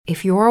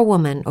If you're a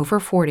woman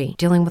over 40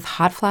 dealing with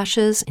hot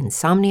flashes,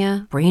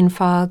 insomnia, brain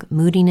fog,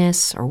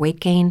 moodiness, or weight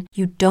gain,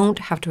 you don't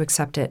have to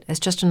accept it as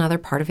just another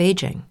part of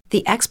aging.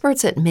 The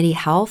experts at MIDI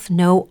Health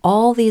know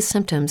all these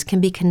symptoms can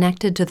be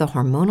connected to the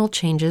hormonal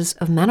changes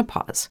of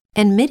menopause.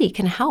 And MIDI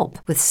can help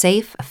with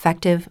safe,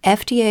 effective,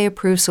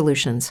 FDA-approved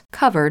solutions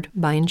covered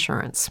by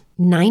insurance.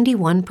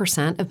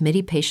 91% of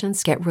MIDI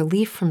patients get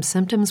relief from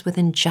symptoms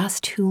within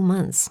just 2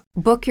 months.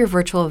 Book your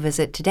virtual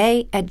visit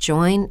today at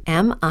joinmidi.com.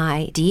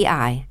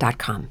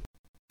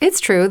 It's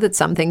true that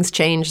some things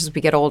change as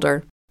we get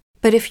older.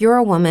 But if you're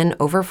a woman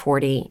over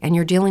 40 and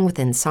you're dealing with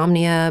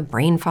insomnia,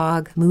 brain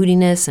fog,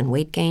 moodiness, and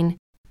weight gain,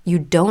 you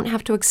don't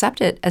have to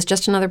accept it as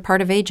just another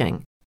part of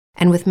aging.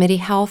 And with MIDI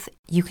Health,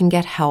 you can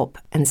get help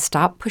and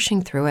stop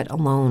pushing through it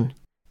alone.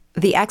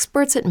 The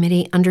experts at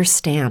MIDI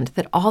understand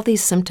that all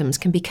these symptoms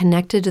can be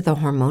connected to the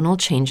hormonal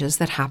changes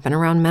that happen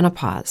around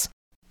menopause,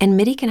 and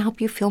MIDI can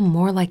help you feel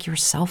more like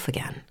yourself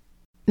again.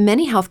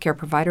 Many healthcare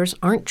providers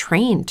aren't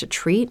trained to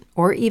treat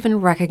or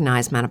even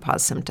recognize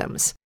menopause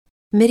symptoms.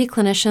 MIDI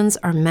clinicians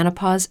are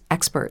menopause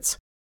experts.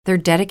 They're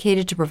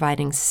dedicated to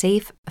providing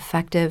safe,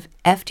 effective,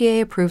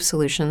 FDA-approved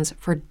solutions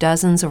for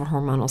dozens of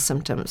hormonal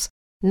symptoms,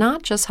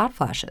 not just hot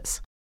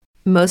flashes.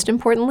 Most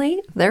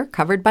importantly, they're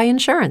covered by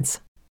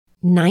insurance.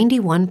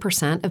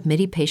 91% of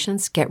MIDI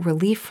patients get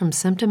relief from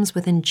symptoms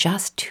within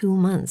just 2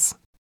 months.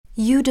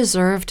 You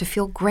deserve to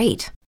feel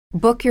great.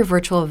 Book your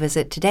virtual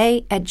visit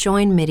today at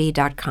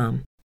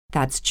joinmidi.com.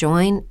 That's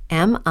joinmidi.com.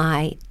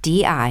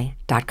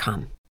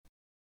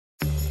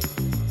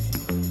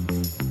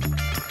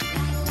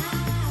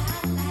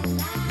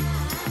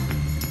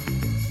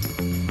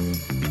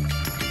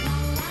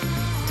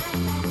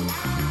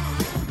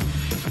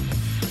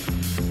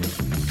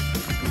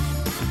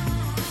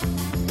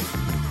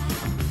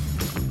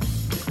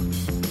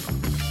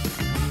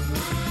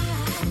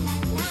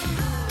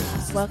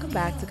 Welcome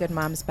back to Good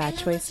Moms Bad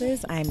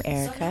Choices. I'm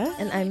Erica.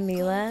 And I'm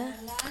Mila.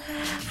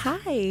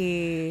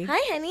 Hi.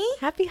 Hi, honey.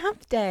 Happy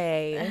Hump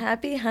Day.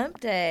 Happy Hump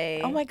Day.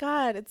 Oh my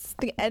God, it's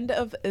the end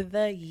of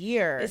the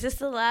year. Is this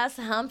the last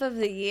hump of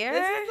the year?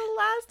 This is the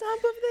last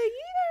hump of the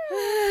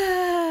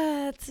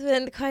year. It's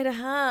been quite a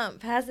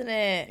hump, hasn't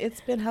it? It's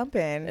been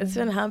humping. It's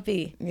been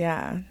humpy.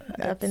 Yeah.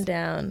 Up and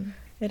down.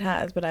 It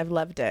has, but I've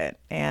loved it.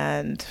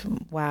 And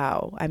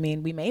wow, I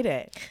mean, we made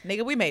it.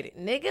 Nigga, we made it.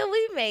 Nigga,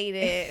 we made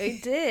it. We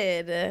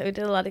did. We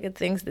did a lot of good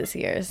things this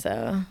year,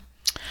 so.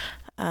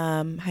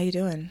 How you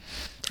doing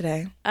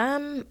today?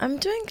 I'm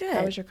doing good.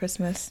 How was your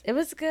Christmas? It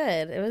was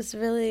good. It was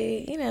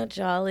really,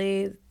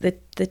 jolly.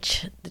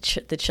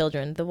 The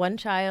children, the one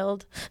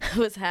child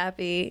was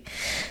happy.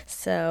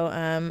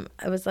 So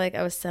I was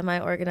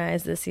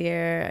semi-organized this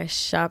year. I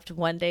shopped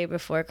one day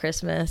before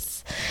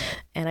Christmas,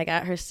 and I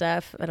got her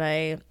stuff, and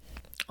I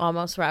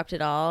almost wrapped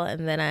it all,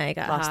 and then I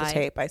got lost the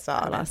tape. I saw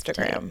on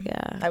Instagram.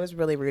 Yeah, I was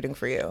really rooting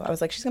for you. I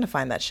was like, she's gonna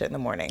find that shit in the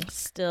morning.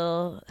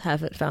 Still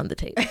haven't found the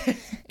tape.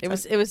 It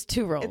was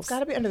 2 rolls. It's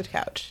got to be under the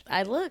couch.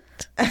 I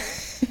looked.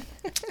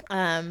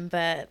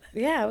 But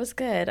yeah, it was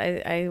good.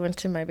 I went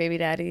to my baby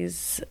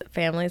daddy's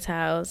family's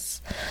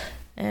house,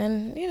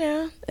 and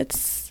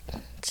it's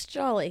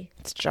jolly.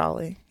 It's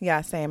jolly.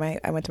 Yeah, same. I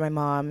went to my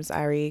mom's.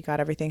 Ari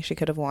got everything she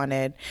could have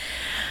wanted.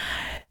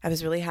 I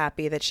was really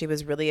happy that she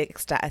was really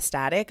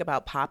ecstatic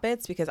about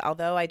Poppets, because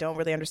although I don't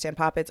really understand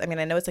Poppets, I mean,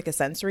 I know it's like a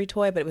sensory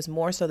toy, but it was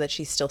more so that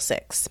she's still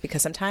 6,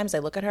 because sometimes I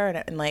look at her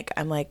and like,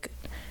 I'm like,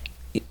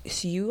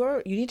 so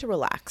you need to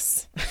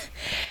relax.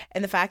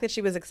 And the fact that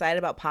she was excited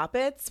about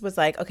Poppets was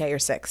like, okay, you're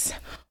 6.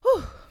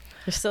 Whew.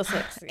 You're still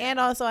 6. Yeah. And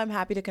also I'm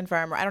happy to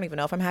confirm, or I don't even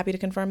know if I'm happy to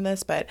confirm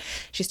this, but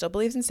she still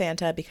believes in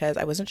Santa, because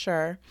I wasn't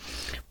sure,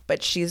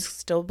 but she's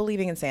still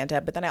believing in Santa.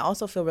 But then I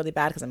also feel really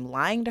bad because I'm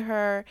lying to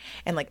her,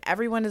 and like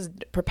everyone is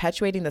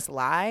perpetuating this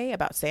lie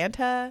about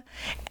Santa,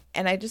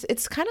 and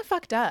it's kind of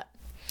fucked up.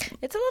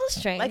 It's a little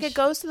strange. Like it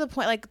goes to the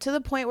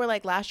point where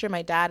like last year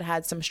my dad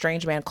had some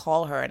strange man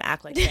call her and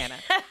act like Santa.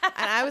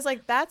 And I was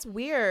like, that's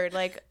weird.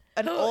 Like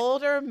an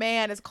older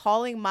man is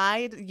calling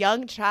my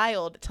young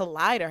child to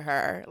lie to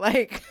her.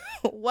 Like,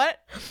 what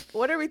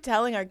are we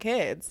telling our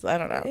kids? I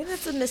don't know. I think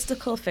that's a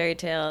mystical fairy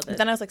tale.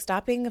 Then I was like,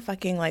 stop being a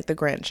fucking like the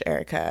Grinch,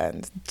 Erica,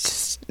 and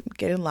just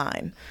get in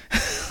line.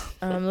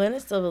 Lena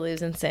still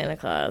believes in Santa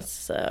Claus,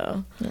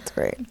 so that's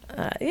great.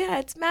 Yeah,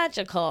 it's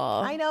magical.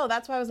 I know,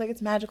 that's why I was like,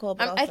 it's magical,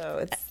 but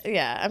also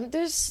I think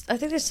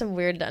there's some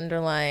weird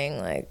underlying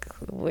like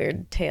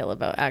weird tale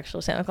about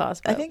actual Santa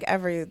Claus. I think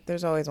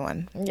there's always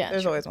one. Yeah,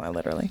 there's always one,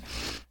 literally.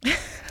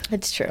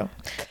 It's true.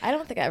 I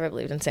don't think I ever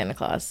believed in Santa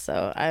Claus,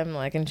 so I'm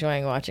like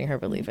enjoying watching her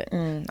believe it.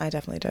 I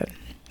definitely did.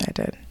 I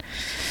did.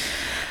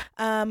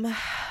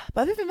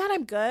 But other than that,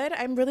 I'm good.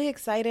 I'm really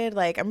excited.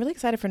 Like, I'm really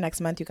excited for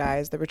next month, you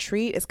guys. The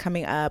retreat is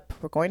coming up.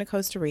 We're going to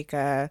Costa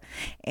Rica,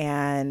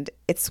 and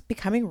it's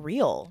becoming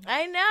real.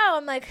 I know.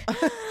 I'm like,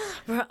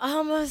 we're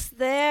almost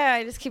there.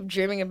 I just keep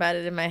dreaming about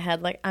it in my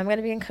head. Like, I'm going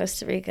to be in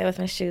Costa Rica with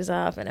my shoes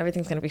off, and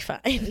everything's going to be fine.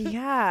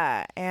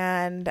 Yeah.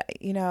 And,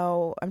 you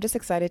know, I'm just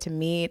excited to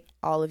meet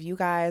all of you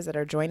guys that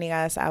are joining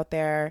us out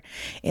there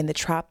in the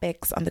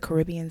tropics on the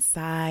Caribbean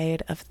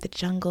side of the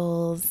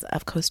jungles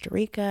of Costa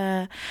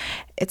Rica.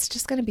 It's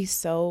just going to be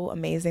so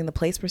amazing. The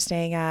place we're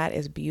staying at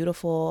is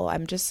beautiful.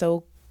 I'm just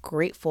so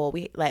grateful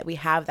we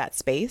have that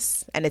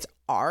space and it's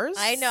ours.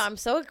 I know. I'm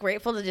so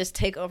grateful to just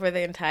take over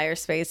the entire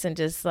space and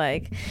just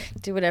like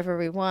do whatever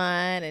we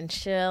want and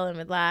chill and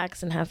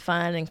relax and have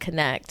fun and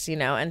connect, you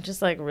know, and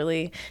just like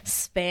really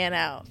span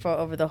out for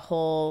over the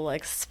whole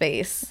like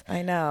space.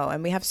 I know.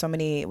 And we have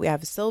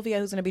Sylvia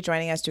who's going to be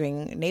joining us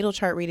doing natal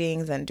chart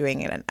readings and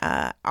doing an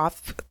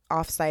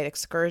off-site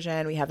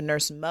excursion. We have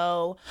Nurse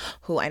Mo,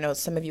 who I know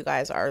some of you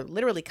guys are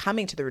literally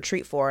coming to the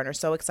retreat for and are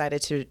so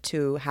excited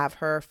to have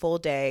her full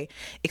day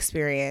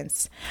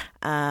experience.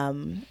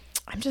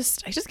 I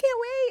just can't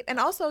wait. And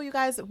also, you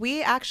guys,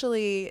 we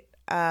actually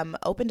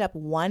opened up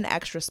one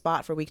extra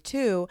spot for week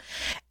 2.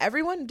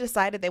 Everyone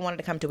decided they wanted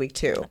to come to week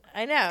 2.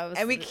 I know.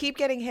 And we keep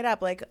getting hit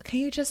up like, can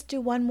you just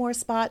do one more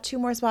spot, 2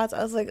 more spots?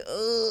 I was like,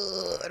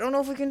 I don't know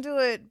if we can do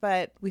it,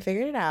 but we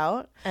figured it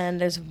out. And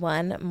there's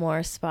one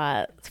more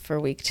spot for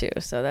week 2.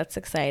 So that's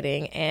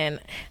exciting. And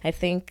I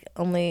think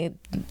only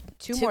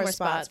two more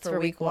spots for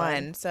week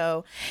 1.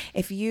 So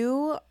if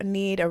you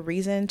need a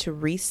reason to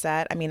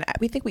reset, I mean,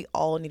 we think we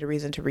all need a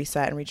reason to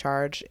reset and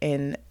recharge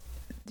in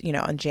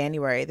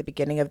January, the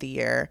beginning of the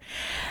year.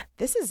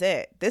 This is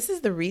it. This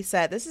is the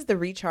reset. This is the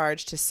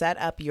recharge to set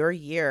up your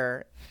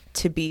year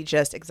to be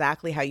just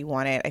exactly how you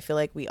want it. I feel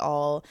like we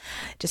all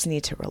just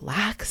need to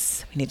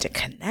relax. We need to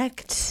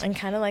connect. And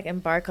kind of like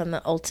embark on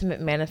the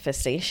ultimate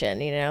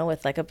manifestation, you know,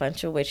 with like a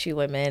bunch of witchy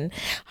women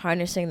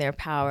harnessing their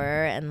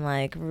power and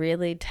like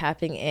really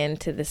tapping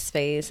into the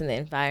space and the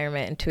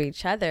environment and to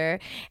each other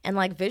and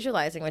like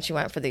visualizing what you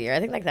want for the year. I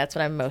think like that's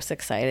what I'm most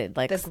excited.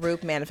 Like the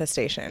group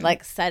manifestation.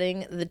 Like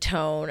setting the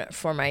tone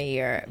for my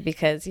year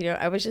because, you know,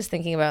 I was just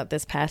thinking about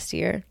this past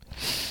year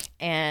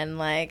and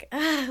like,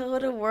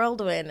 what a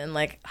whirlwind and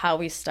like how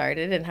we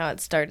started and how it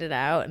started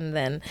out and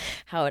then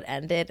how it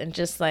ended. And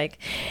just like,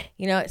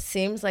 you know, it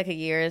seems like a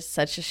year is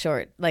such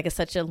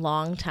a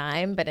long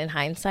time, but in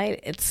hindsight,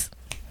 it's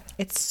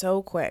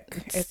so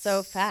quick. It's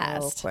so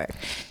fast. So quick.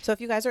 So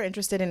if you guys are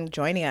interested in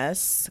joining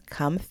us,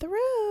 come through.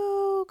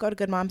 Go to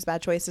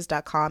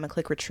goodmomsbadchoices.com and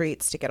click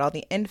retreats to get all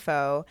the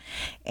info.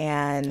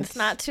 And it's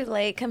not too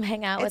late. Come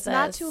hang out with us. It's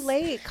not too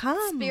late.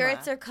 Come.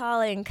 Spirits are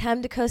calling.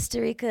 Come to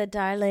Costa Rica,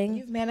 darling.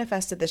 You've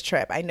manifested this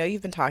trip. I know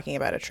you've been talking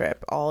about a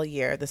trip all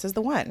year. This is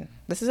the one.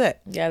 This is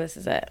it. Yeah, this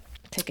is it.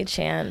 Take a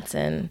chance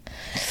and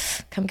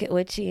come get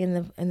witchy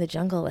in the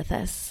jungle with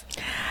us.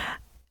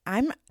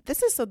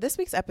 This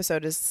week's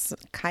episode is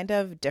kind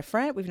of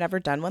different. We've never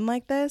done one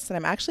like this, and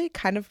I'm actually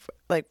kind of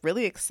like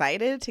really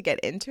excited to get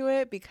into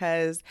it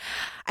because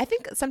I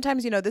think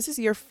sometimes, you know, this is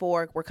year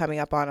 4 we're coming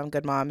up on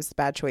Good Moms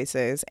Bad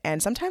Choices,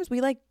 and sometimes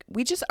we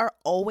just are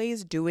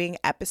always doing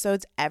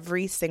episodes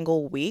every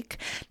single week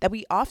that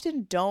we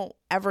often don't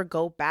ever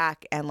go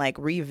back and like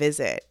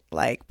revisit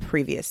like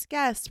previous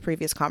guests,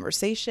 previous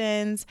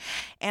conversations.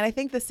 And I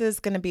think this is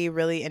going to be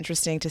really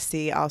interesting to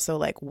see also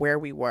like where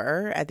we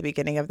were at the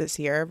beginning of this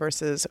year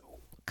versus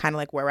kind of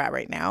like where we're at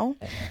right now.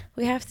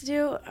 We have to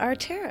do our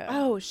tarot.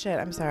 Oh shit,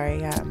 I'm sorry.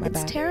 Yeah, my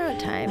bad. It's tarot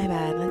time. My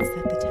bad. Let's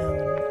set the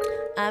tone.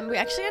 We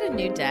actually got a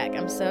new deck.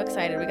 I'm so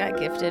excited. We got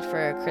gifted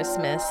for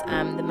Christmas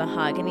the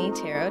Mahogany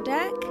Tarot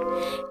deck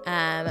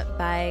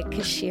by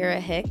Kashira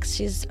Hicks.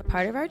 She's a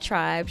part of our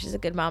tribe. She's a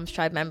Good Moms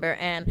Tribe member,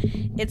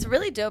 and it's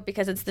really dope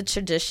because it's the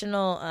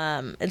traditional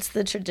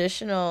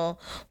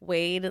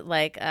Wade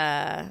like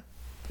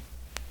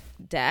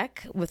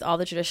deck with all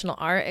the traditional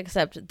art,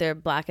 except they're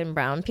black and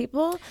brown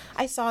people.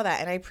 I saw that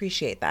and I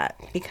appreciate that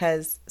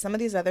because some of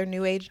these other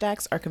new age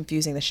decks are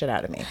confusing the shit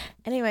out of me.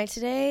 Anyway,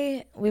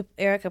 today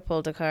Erica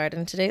pulled a card,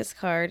 and today's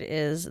card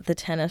is the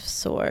 10 of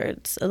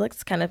Swords. It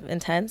looks kind of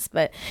intense,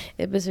 but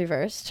it was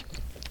reversed.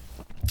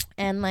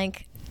 And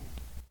like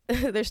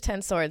there's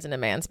 10 swords in a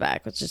man's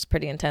back, which is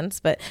pretty intense,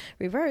 but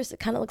reversed, it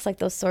kind of looks like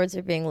those swords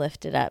are being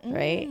lifted up,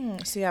 right?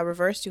 So yeah,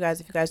 reversed, you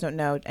guys, if you guys don't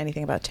know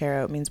anything about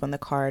tarot, it means when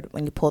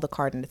you pull the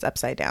card and it's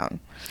upside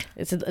down.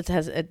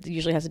 It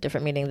usually has a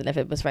different meaning than if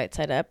it was right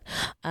side up.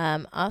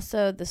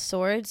 Also, the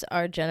swords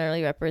are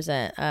generally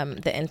represent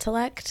the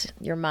intellect,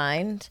 your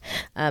mind,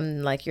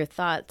 like your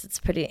thoughts. It's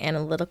pretty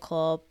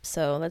analytical.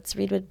 So let's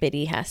read what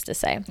Biddy has to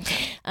say.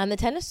 The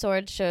 10 of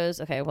Swords shows,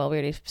 we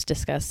already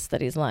discussed that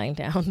he's lying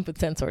down with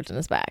 10 swords in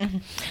his back.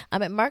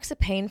 It marks a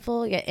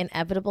painful yet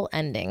inevitable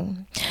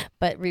ending,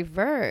 but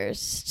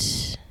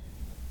reversed,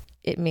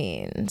 it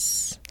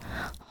means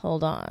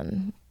hold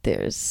on.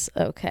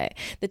 Okay.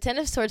 The Ten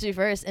of Swords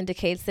reverse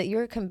indicates that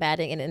you're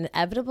combating an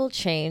inevitable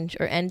change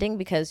or ending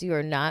because you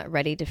are not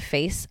ready to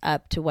face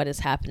up to what is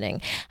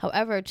happening.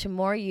 However, the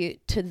more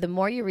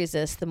you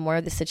resist, the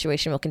more the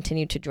situation will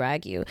continue to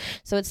drag you.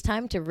 So it's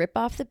time to rip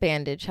off the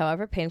bandage,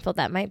 however painful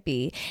that might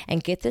be,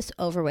 and get this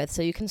over with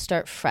so you can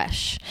start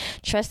fresh.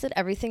 Trust that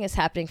everything is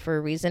happening for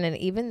a reason, and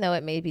even though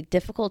it may be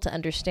difficult to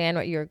understand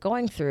what you're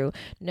going through,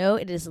 know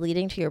it is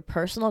leading to your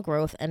personal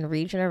growth and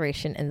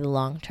regeneration in the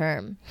long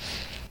term.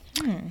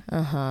 It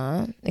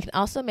can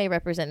also may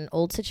represent an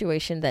old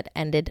situation that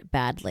ended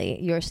badly.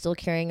 You are still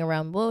carrying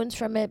around wounds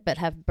from it, but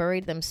have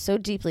buried them so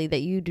deeply that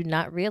you do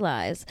not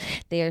realize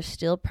they are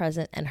still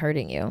present and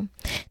hurting you.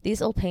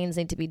 These old pains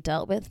need to be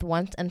dealt with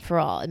once and for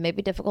all. It may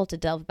be difficult to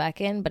delve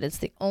back in, but it's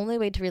the only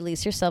way to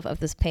release yourself of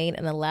this pain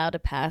and allow to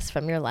pass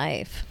from your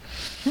life.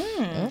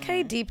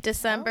 Okay, deep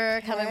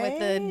December, coming with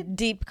the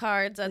deep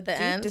cards at the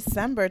end.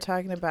 December,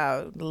 talking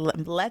about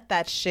let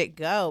that shit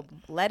go.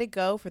 Let it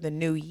go for the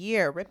new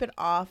year. Rip it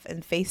off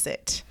and face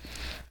it.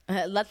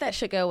 Let That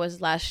Shit Go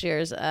was last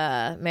year's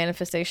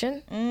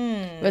manifestation.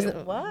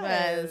 It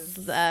was.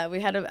 We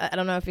had I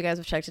don't know if you guys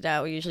have checked it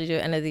out. We usually do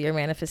end of the year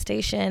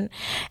manifestation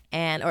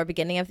or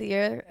beginning of the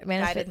year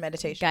guided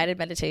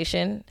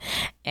meditation.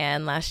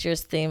 And last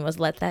year's theme was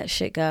Let That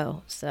Shit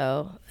Go.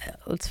 So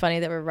it's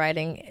funny that we're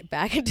riding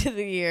back into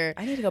the year.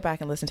 I need to go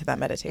back and listen to that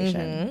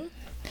meditation.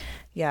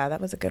 Yeah,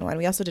 that was a good one.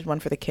 We also did one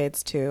for the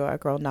kids too. Our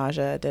girl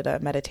Naja did a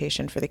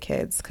meditation for the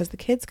kids because the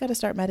kids got to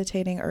start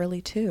meditating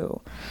early too.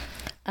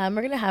 We're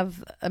going to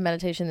have a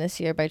meditation this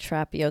year by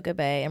Trap Yoga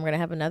Bay, and we're going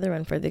to have another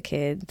one for the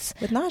kids.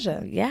 With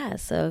Naja. Yeah,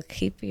 so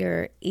keep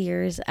your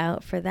ears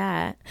out for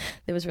that.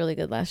 It was really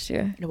good last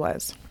year. It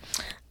was.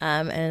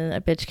 And a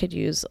bitch could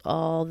use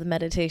all the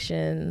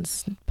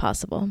meditations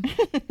possible.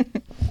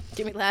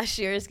 Give me last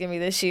year's, give me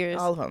this year's.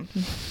 All of them.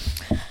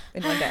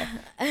 In one day.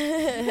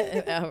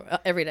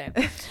 Every day.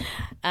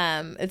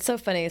 It's so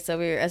funny. So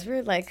as we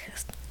were like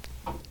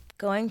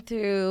going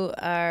through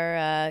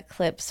our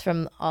clips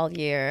from all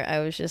year, I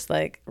was just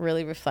like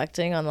really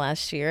reflecting on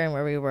last year and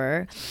where we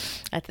were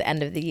at the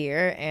end of the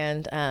year.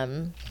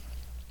 And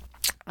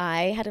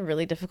I had a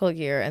really difficult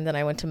year, and then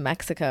I went to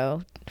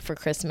Mexico for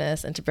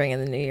Christmas and to bring in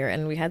the new year,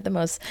 and we had the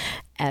most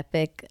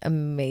epic,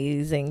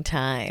 amazing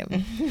time.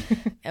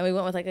 And we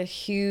went with like a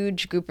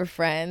huge group of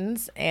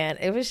friends, and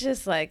it was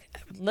just like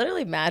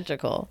literally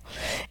magical.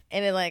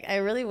 And it I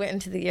really went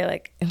into the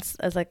year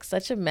as like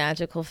such a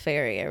magical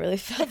fairy. I really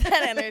felt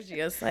that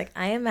energy. I was like,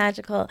 I am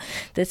magical.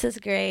 This is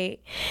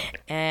great.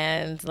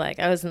 And like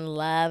I was in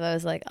love. I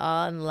was like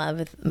all in love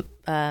with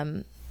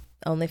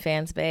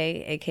OnlyFans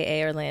Bay,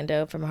 aka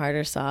Orlando from Hard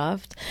or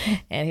Soft,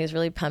 and he was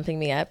really pumping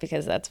me up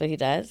because that's what he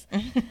does.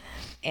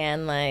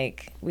 And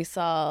like we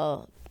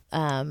saw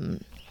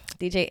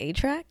DJ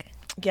A-Track.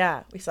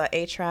 Yeah, we saw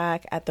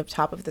A-Track at the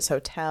top of this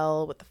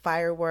hotel with the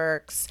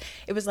fireworks.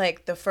 It was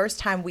like the first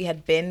time we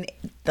had been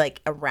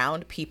like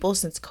around people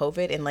since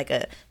COVID in like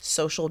a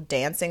social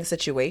dancing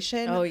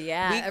situation. Oh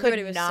yeah, we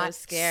everybody could was not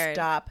so scared.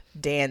 Stop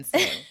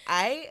dancing.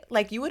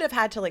 You would have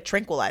had to like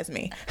tranquilize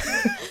me.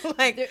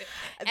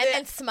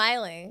 And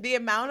smiling. The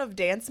amount of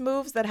dance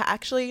moves that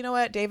actually, you know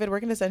what, David, we're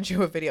gonna send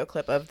you a video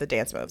clip of the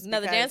dance moves. No,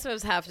 the dance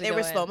moves have to. They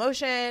were slow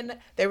motion.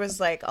 There was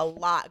like a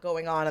lot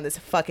going on this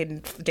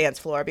fucking dance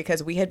floor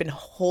because we had been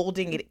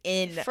holding it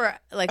in for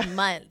like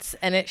months,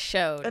 and it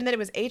showed. And then it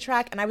was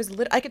A-Track, and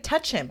I could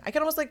touch him. I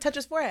could almost like touch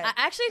his forehead. I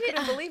actually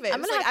couldn't believe it.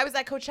 I was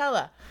at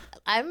Coachella.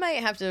 I might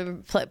have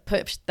to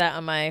put that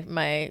on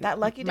my that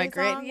Lucky Day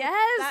song.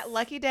 Yes, that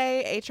Lucky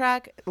Day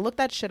A-Track. Look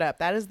that shit up.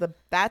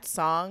 That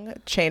song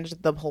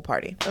changed the whole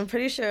party. I'm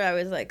pretty sure I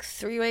was like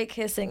three-way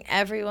kissing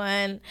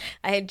everyone.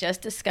 I had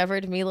just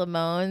discovered Mila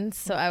Moans,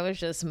 so I was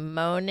just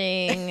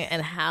moaning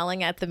and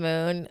howling at the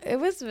moon. It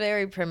was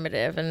very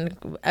primitive,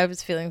 and I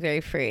was feeling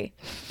very free.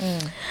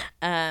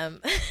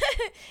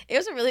 It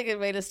was a really good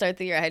way to start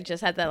the year. I had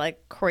just had that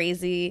like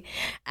crazy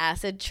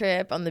acid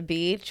trip on the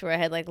beach where I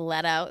had like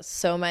let out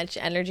so much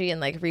energy and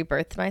like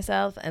rebirthed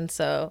myself, and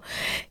so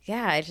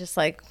yeah, I just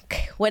like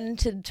went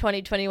into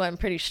 2021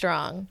 pretty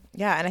strong.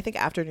 Yeah, and I think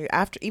after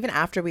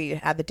we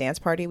had the dance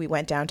party, we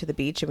went down to the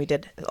beach and we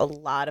did a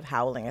lot of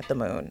howling at the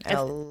moon and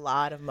a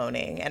lot of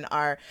moaning, and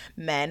our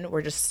men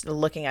were just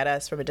looking at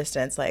us from a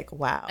distance like,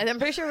 wow. And I'm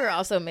pretty sure we were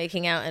also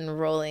making out and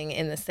rolling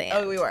in the sand.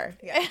 Oh, we were.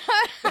 Yeah.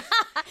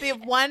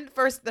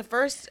 The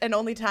first and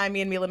only time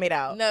me and Mila made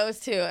out. No, it was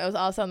two. It was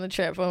also on the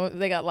trip when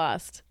they got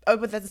lost. Oh,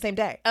 but that's the same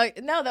day. Oh,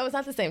 no, that was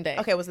not the same day.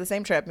 Okay, it was the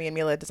same trip. Me and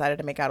Mila decided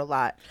to make out a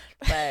lot.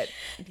 But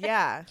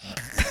yeah.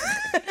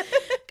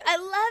 I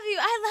love you.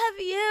 I love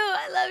you.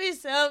 I love you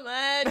so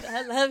much.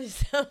 I love you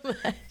so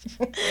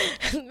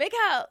much. Make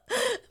out.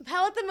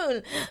 Howl at the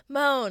moon.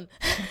 Moan.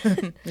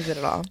 We did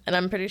it all. And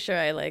I'm pretty sure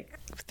I like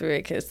threw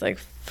a kiss like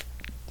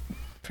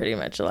pretty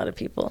much a lot of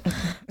people.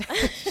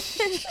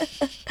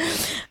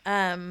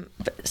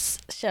 But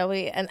shall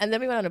we? And then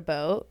we went on a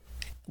boat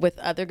with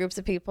other groups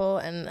of people,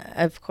 and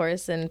of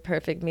course, in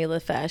perfect Mila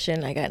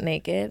fashion, I got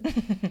naked,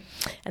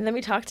 and then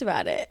we talked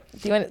about it.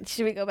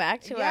 Should we go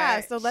back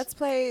to so let's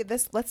play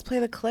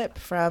the clip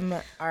from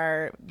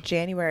our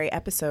January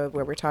episode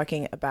where we're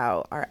talking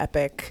about our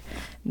epic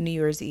New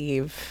Year's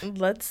Eve.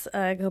 Let's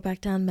go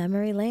back down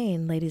memory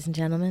lane, ladies and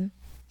gentlemen.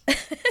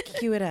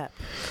 Cue it up.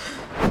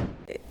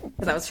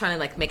 Because I was trying to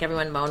like make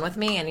everyone moan with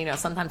me, and you know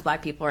sometimes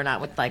black people are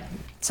not with like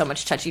so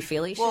much touchy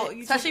feely shit,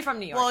 especially from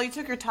New York. Well, you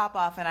took your top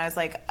off, and I was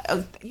like,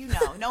 oh,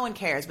 no one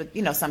cares, but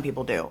some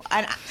people do.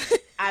 And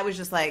I was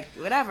just like,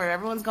 whatever,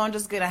 everyone's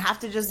just gonna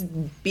have to just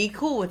be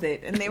cool with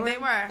it, and they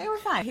were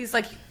fine. He's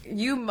like,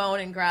 you moan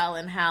and growl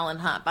and howl and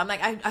hump. I'm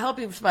like, I hope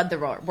you spread the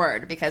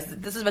word because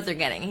this is what they're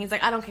getting. And he's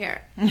like, I don't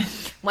care.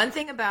 One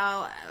thing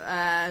about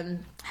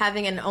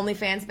having an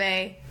OnlyFans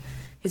bae.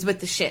 He's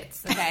with the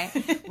shits, okay?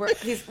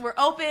 We're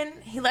open.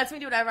 He lets me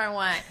do whatever I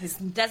want. He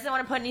doesn't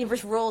want to put any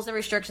rules or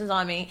restrictions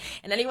on me.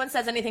 And anyone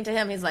says anything to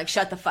him, he's like,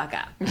 shut the fuck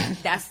up.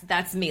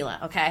 That's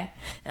Mila, okay?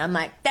 And I'm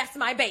like, that's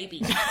my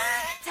baby.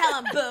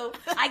 Tell him, boo.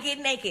 I get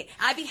naked.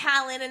 I be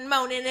howling and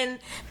moaning and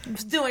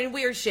doing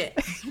weird shit.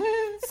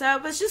 So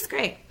it was just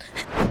great.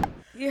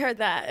 You heard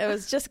that. It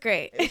was just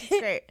great. It's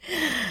great.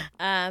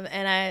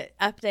 And I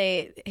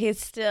update, he's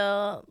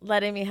still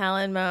letting me howl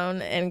and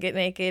moan and get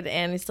naked,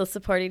 and we still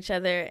support each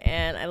other,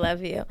 and I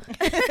love you.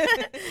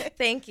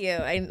 Thank you.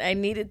 I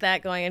needed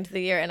that going into the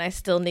year, and I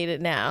still need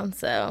it now.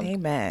 So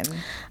amen.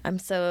 I'm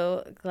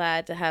so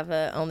glad to have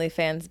a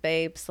OnlyFans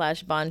babe /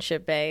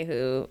 bondship bae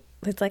who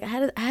it's like, I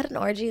had an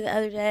orgy the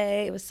other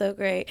day. It was so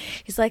great.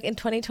 He's like, in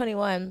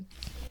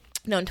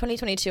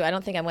 2022, I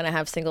don't think I'm going to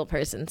have single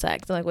person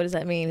sex. I'm like, what does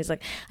that mean? He's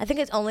like, I think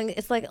it's only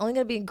going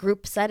to be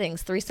group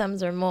settings,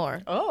 threesomes or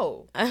more.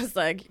 Oh. I was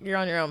like, you're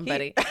on your own,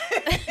 buddy.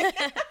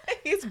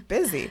 He's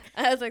busy.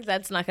 I was like,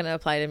 that's not going to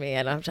apply to me.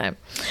 I don't have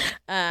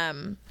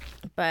time.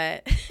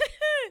 But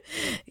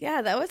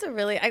yeah, that was a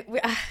really,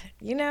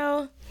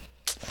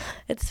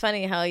 it's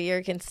funny how a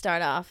year can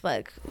start off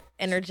like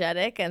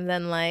energetic, and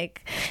then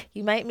like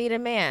you might meet a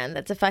man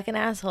that's a fucking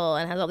asshole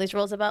and has all these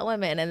rules about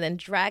women, and then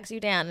drags you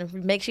down and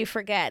makes you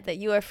forget that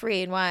you are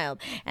free and wild,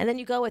 and then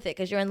you go with it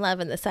because you're in love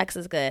and the sex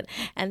is good,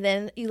 and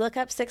then you look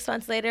up 6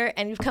 months later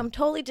and you've come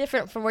totally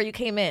different from where you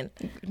came in.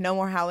 No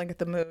more howling at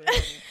the moon.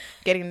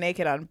 Getting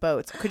naked on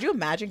boats. Could you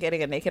imagine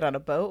getting naked on a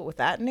boat with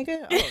that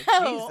nigga?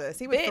 Oh, Jesus.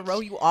 He would throw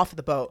you off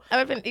the boat. I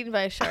would have been eaten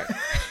by a shark.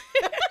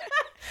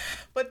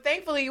 But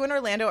thankfully, you and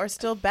Orlando are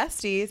still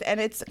besties, and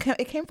it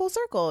came full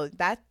circle.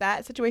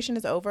 That situation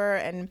is over,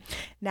 and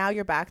now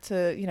you're back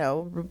to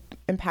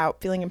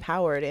feeling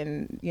empowered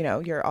in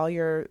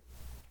your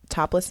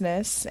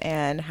toplessness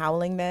and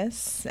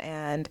howlingness,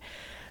 and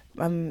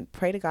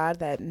pray to God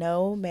that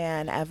no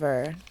man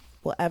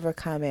will ever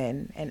come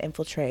in and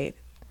infiltrate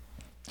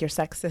your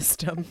sex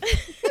system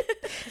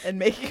and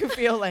make you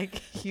feel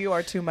like you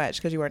are too much,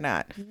 because you are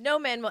not. No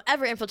man will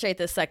ever infiltrate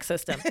this sex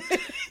system.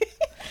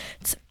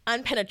 It's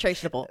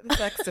unpenetratable. The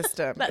sex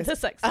system. Not the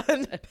sex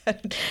system.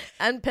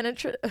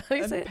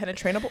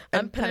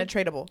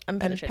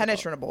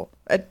 Unpenetratable.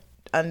 It's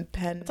on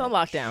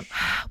lockdown.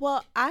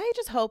 Well, I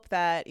just hope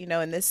that,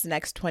 in this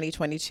next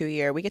 2022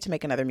 year, we get to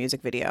make another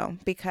music video,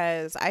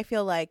 because I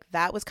feel like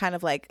that was kind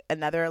of like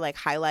another like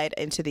highlight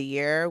into the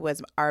year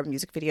was our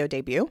music video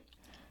debut.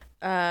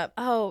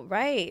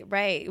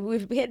 Right.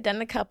 We had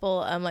done a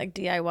couple like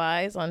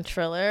DIYs on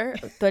Triller,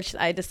 which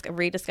I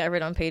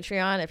rediscovered on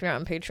Patreon. If you're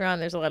on Patreon,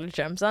 there's a lot of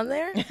gems on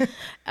there,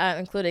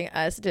 including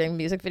us doing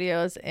music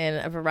videos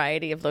in a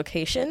variety of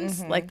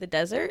locations, like the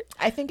desert.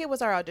 I think it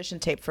was our audition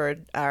tape for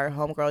our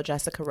homegirl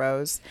Jessica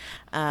Rose.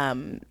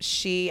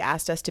 She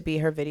asked us to be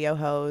her video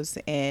hose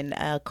in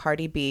a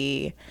Cardi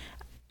B.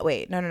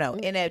 Wait, no.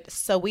 In a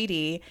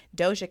Saweetie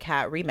Doja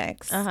Cat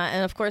remix.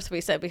 And of course we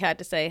said we had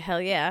to say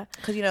hell yeah,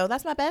 because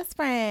that's my best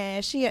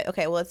friend.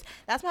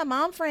 That's my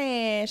mom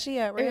friend. She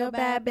a real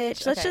bad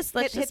bitch. Let's just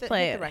play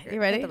it. You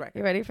ready?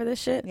 You ready for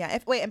this shit? Yeah.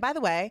 And by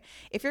the way,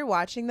 if you're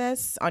watching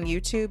this on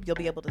YouTube, you'll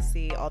be able to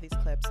see all these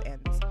clips and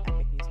this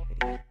epic music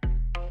video.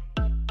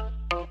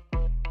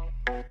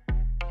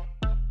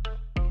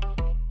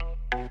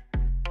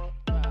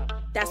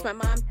 That's my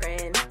mom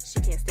friend. She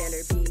can't stand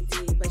her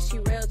BD, but she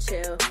real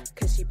chill,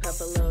 cause she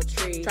puff a little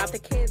tree. Drop the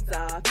kids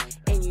off,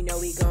 and we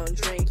gon'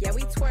 drink. Yeah,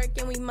 we twerk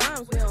and we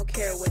moms, we don't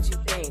care what you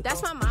think.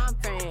 That's my mom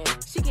friend.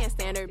 She can't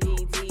stand her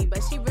BD,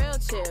 but she real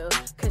chill,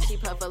 cause she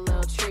puff a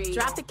little tree.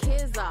 Drop the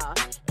kids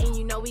off, and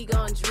we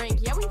gon'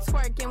 drink. Yeah, we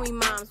twerk and we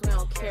moms, we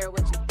don't care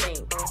what you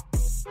think.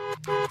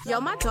 Yo,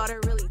 my daughter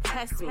really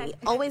tests me.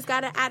 Always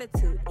got an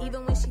attitude,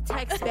 even when she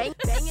texts.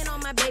 Banging on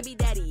my baby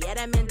daddy, yeah,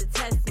 that man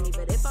detests me.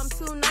 But if I'm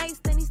too nice,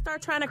 then he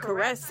start trying to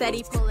caress. Said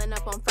he pulling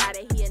up on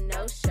Friday, he a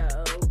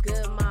no-show.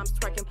 Good moms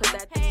twerking, put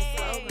that thing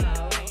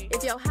slow-mo.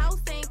 If your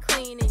house ain't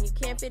clean and you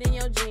can't fit in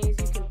your jeans,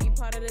 you can be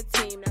part of the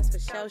team, that's for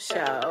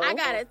show. I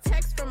got a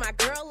text from my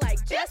girl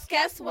like, just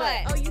guess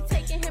what? Oh, you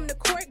taking him to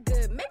court?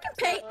 Good, make him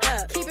pay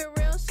up. Keep it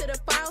real, shit a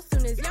file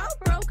soon as y'all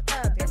broke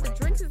up. If the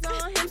drinks is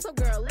on him, so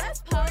girl,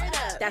 let's pour it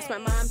up. That's my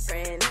mom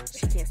friend.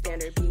 She can't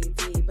stand her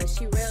BD, but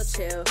she real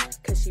chill,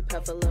 cause she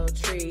puff a little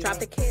tree. Drop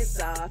the kids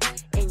off,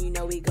 and you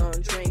know we gon'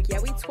 drink.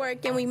 Yeah, we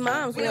twerk and we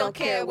moms, we don't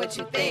care what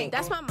you think.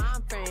 That's my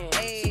mom friend.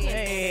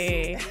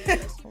 Hey.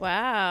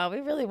 Wow,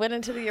 we really went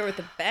into the year with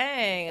a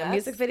bang. A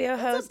music video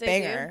host.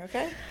 Banger,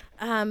 okay?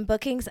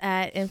 Bookings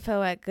at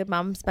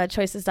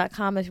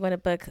info@goodmomsbadchoices.com if you want to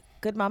book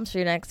good moms for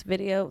your next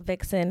video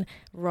vixen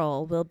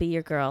role. We'll be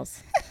your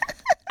girls.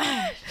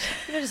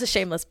 Just a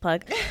shameless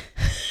plug.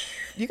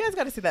 You guys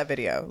got to see that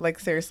video. Like,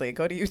 seriously,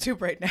 go to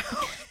YouTube right now.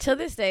 Till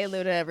this day,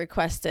 Luda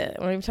requests it.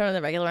 When we turn on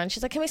the regular one,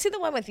 she's like, can we see the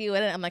one with you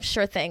in it? I'm like,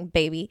 sure thing,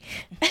 baby.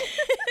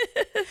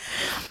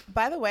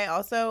 By the way,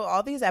 also,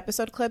 all these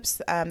episode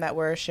clips that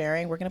we're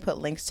sharing, we're going to put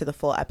links to the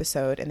full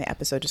episode in the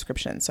episode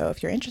description. So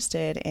if you're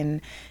interested in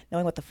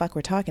knowing what the fuck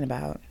we're talking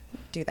about,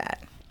 do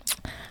that.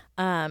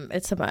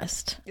 It's a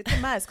must. It's a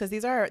must, because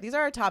these are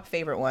our top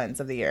favorite ones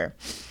of the year.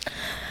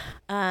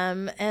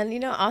 And, you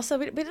know, also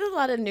we did a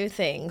lot of new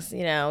things.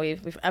 You know,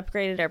 we've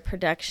upgraded our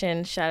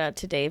production. Shout out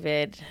to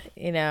David.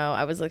 You know,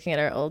 I was looking at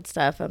our old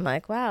stuff. I'm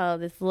like, wow,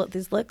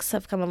 these looks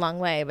have come a long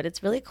way. But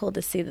it's really cool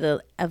to see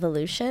the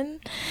evolution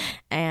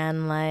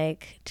and,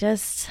 like,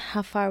 just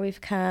how far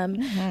we've come.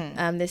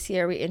 Mm-hmm. This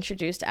year we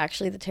introduced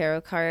actually the tarot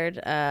card,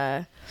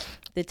 the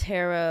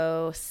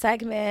tarot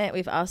segment.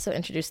 We've also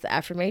introduced the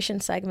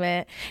affirmation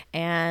segment.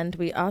 And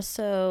we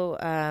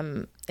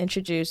also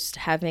introduced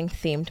having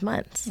themed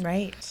months.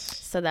 Right.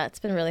 So that's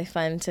been really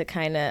fun to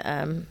kind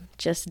of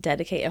just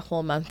dedicate a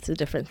whole month to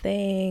different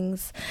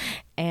things.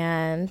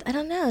 And I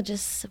don't know,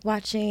 just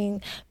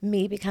watching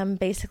me become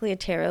basically a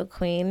tarot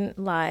queen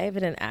live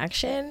and in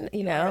action,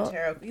 you know.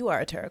 You are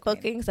a tarot queen.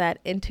 Bookings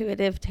at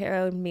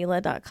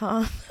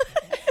intuitivetarotmila.com.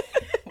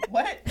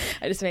 What?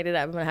 I just made it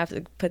up. I'm gonna have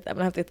to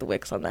get the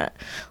Wix on that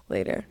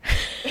later.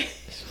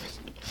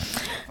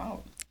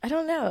 Oh. I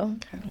don't know.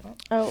 Okay.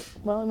 Oh,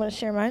 well, I'm gonna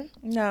share mine.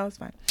 No, it's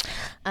fine.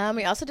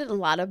 We also did a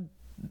lot of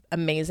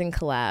amazing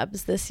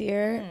collabs this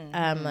year,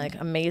 like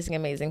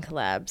amazing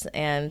collabs.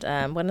 And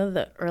one of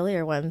the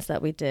earlier ones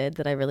that we did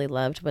that I really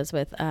loved was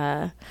with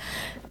our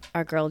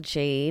girl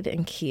Jade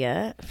and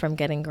Kia from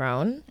Getting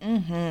Grown.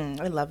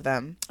 Mm-hmm. I love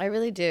them. I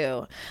really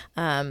do.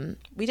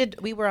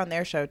 We were on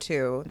their show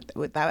too.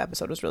 That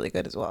episode was really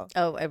good as well.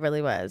 Oh, it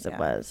really was. It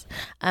was.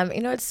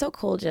 You know, it's so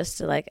cool just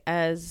to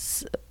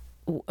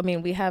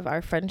we have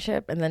our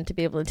friendship, and then to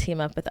be able to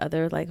team up with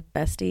other like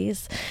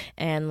besties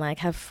and like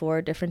have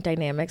 4 different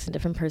dynamics and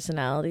different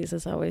personalities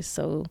is always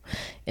so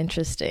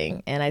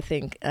interesting. And I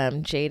think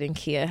Jade and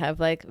Kia have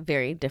like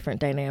very different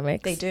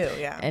dynamics. They do,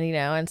 yeah. And you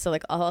know, and so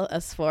like all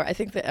us 4, I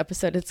think the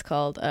episode it's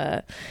called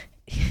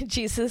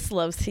Jesus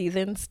Loves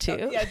Heathens Too.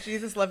 Oh, yeah,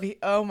 Jesus Love you.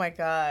 Oh my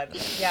God.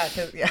 Yeah,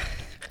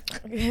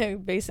 yeah.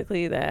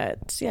 Basically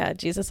that. Yeah,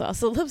 Jesus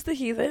also loves the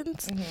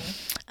heathens.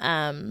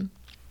 Mm-hmm.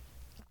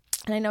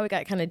 And I know we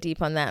got kind of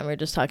deep on that, and we were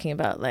just talking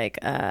about like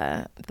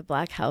the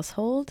Black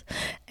household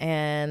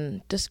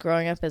and just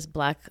growing up as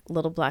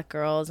little black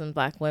girls and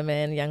black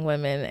women, young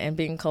women, and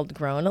being called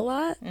grown a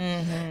lot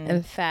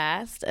and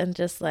fast, and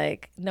just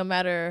like no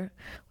matter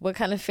what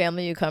kind of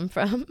family you come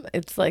from,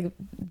 it's like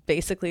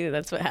basically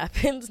that's what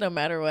happens no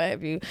matter what.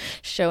 If you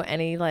show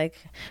any like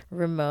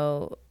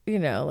remote, you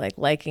know, like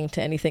liking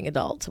to anything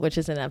adult, which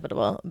is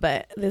inevitable.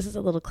 But this is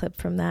a little clip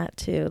from that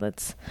too.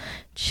 Let's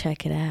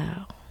check it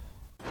out.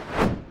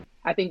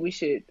 I think we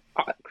should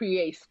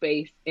create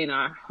space in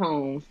our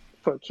homes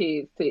for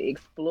kids to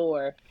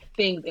explore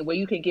things and where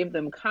you can give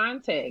them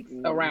context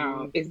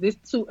around, is this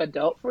too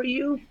adult for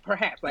you?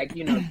 Perhaps, like,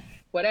 you know,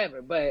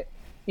 whatever. But,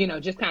 you know,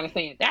 just kind of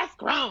saying, that's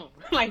grown,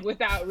 like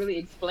without really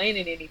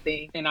explaining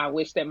anything. And I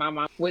wish that my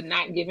mom would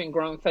not giving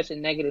grown such a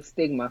negative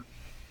stigma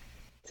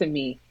to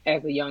me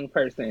as a young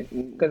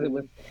person.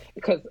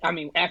 Because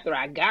after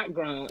I got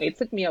grown, it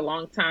took me a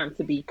long time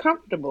to be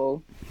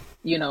comfortable,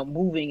 you know,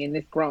 moving in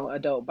this grown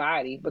adult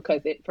body,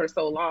 because for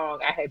so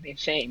long I had been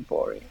shamed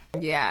for it.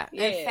 Yeah.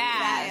 And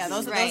fast. Yeah,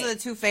 those are the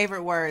 2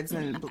 favorite words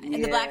in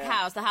the Black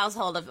house, the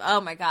household of,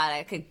 oh my God,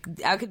 I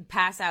could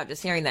pass out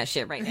just hearing that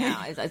shit right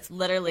now. It's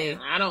literally.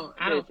 I don't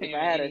pay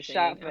I had a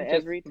shot for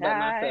every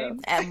time.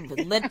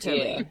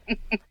 Literally.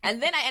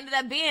 And then I ended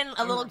up being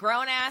a little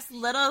grown ass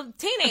little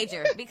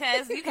teenager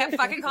because you kept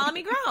fucking calling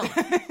me grown.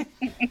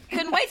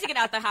 Couldn't wait to get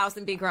out the house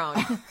and be grown.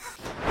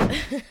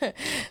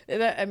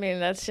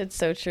 That shit's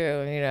so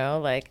true, you know,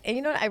 like, and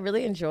you know what, I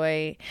really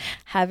enjoy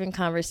having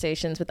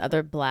conversations with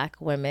other black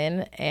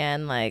women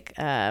and like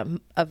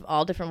of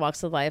all different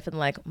walks of life, and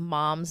like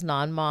moms,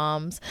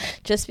 non-moms,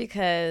 just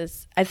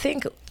because I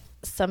think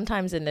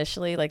sometimes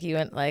initially, like you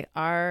and like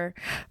our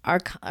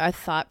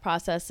thought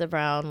process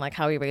around like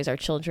how we raise our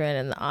children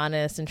and the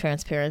honest and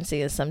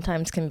transparency is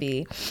sometimes can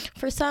be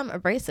for some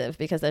abrasive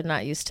because they're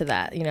not used to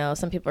that. You know,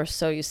 some people are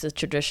so used to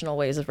traditional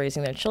ways of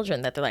raising their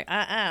children that they're like,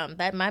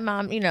 that my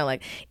mom, you know,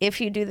 like if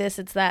you do this,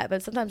 it's that.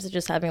 But sometimes it's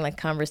just having like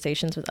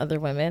conversations with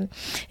other women.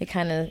 It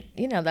kind of,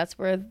 you know, that's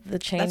where the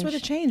change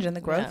and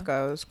the growth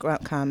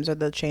comes, or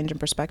the change in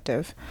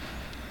perspective.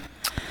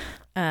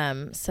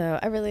 So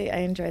I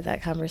enjoyed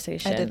that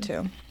conversation. I did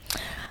too.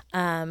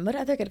 What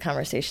other good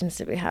conversations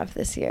did we have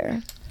this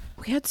year?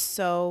 We had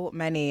so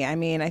many. I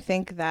mean, I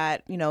think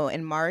that, you know,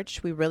 in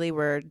March, we really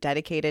were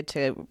dedicated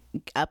to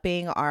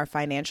upping our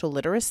financial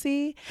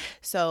literacy.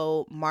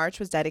 So March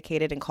was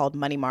dedicated and called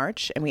Money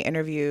March, and we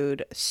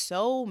interviewed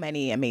so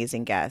many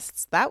amazing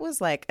guests. That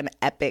was like an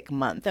epic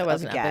month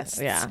of guests.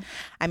 Epic, yeah.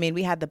 I mean,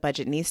 we had the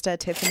Budgetnista,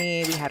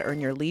 Tiffany. We had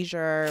Earn Your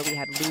Leisure. We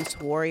had Loose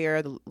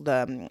Warrior,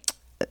 the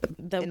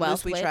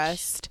Wealth We Witch.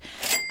 Trust.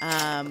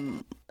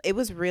 It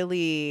was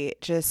really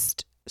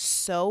just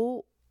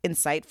so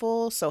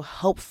insightful, so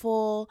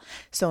hopeful,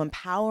 so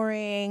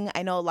empowering.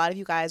 I know a lot of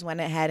you guys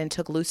went ahead and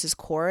took Luce's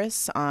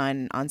course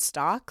on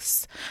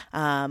stocks,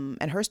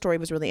 and her story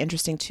was really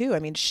interesting too. I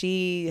mean,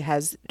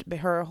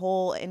 her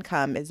whole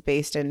income is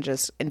based in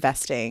just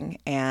investing,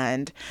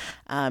 and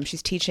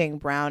she's teaching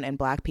brown and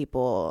black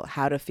people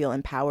how to feel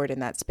empowered in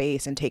that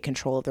space and take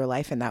control of their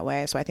life in that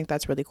way. So I think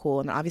that's really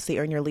cool. And obviously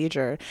Earn Your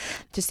Leisure,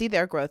 to see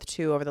their growth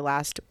too over the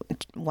last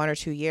 1 or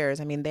 2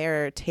 years. I mean,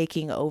 they're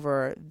taking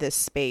over this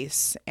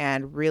space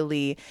and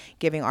really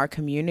giving our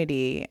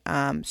community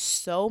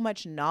so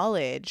much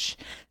knowledge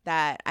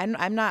that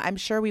I'm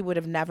sure we would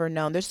have never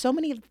known. There's so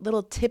many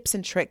little tips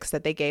and tricks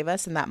that they gave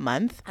us in that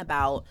month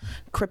about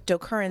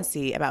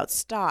cryptocurrency, about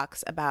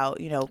stocks, about,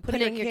 you know,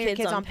 putting your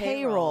kids on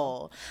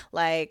payroll,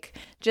 like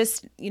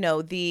just, you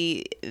know,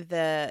 the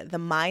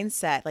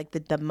mindset, like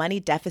the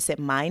money deficit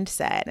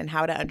mindset, and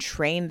how to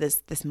untrain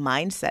this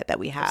mindset that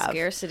we have.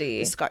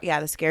 Scarcity.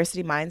 The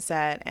scarcity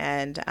mindset.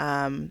 And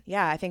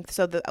I think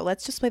so.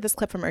 Let's just play this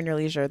clip from Earn Your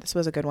Leisure. This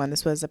was a good one.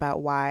 This was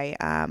about why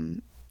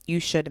you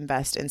should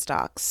invest in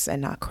stocks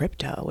and not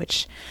crypto,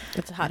 which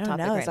it's a hot topic right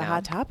now. It's a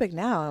hot topic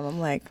now. And I'm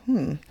like,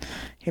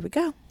 here we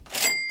go.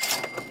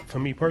 For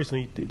me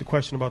personally, the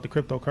question about the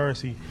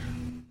cryptocurrency,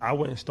 I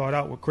wouldn't start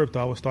out with crypto.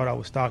 I would start out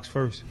with stocks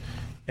first,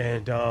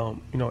 and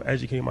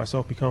educate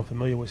myself, become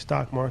familiar with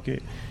stock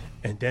market,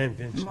 and then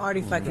venture. I'm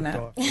already fucking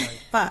up.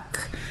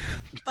 Fuck.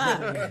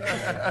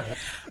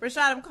 Rashad,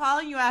 I'm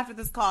calling you after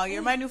this call.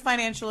 You're my new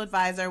financial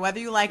advisor, whether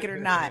you like it or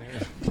not.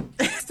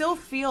 I still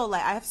feel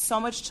like I have so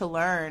much to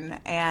learn,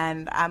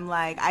 and I'm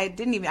like, I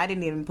didn't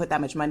even put that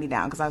much money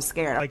down because I was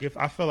scared. Like,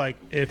 I feel like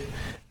if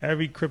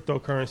every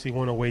cryptocurrency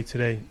went away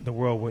today, the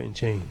world wouldn't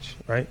change,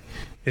 right?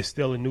 It's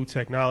still a new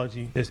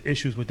technology. There's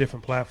issues with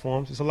different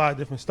platforms. There's a lot of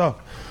different stuff.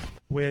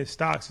 Where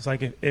stocks, it's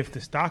like if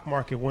the stock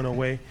market went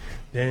away,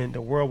 then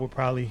the world would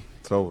probably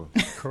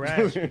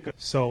crash.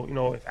 So, you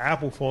know, if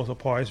Apple falls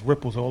apart, it's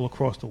ripples all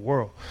across the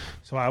world.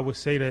 So I would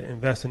say to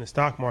invest in the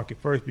stock market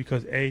first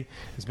because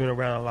it's been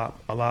around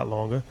a lot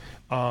longer.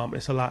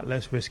 It's a lot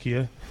less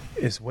riskier.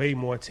 It's way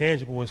more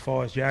tangible as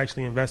far as you're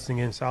actually investing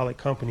in solid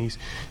companies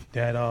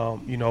that,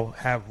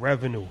 have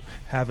revenue,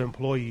 have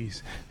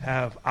employees,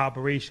 have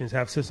operations,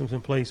 have systems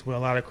in place where a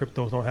lot of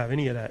cryptos don't have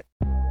any of that.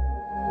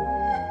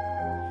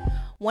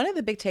 One of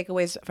the big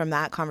takeaways from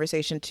that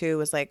conversation too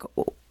was like,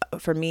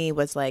 for me,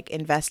 was like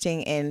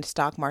investing in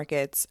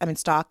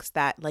stocks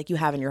that like you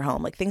have in your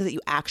home, like things that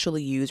you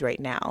actually use right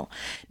now,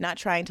 not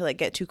trying to like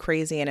get too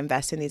crazy and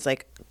invest in these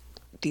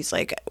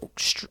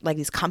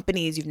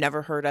companies you've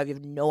never heard of. You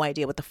have no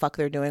idea what the fuck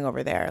they're doing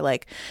over there.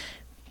 Like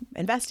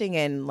investing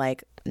in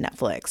like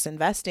Netflix,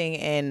 investing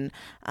in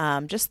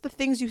just the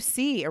things you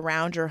see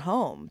around your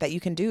home that you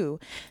can do.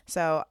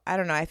 So I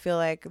don't know. I feel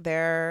like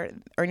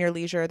Earn Your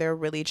Leisure, they're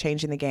really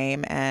changing the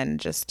game,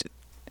 and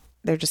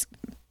they're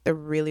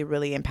really,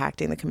 really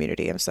impacting the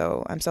community. I'm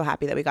so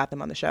happy that we got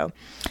them on the show.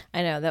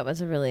 I know that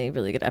was a really,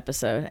 really good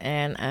episode,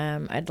 and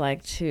I'd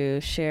like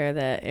to share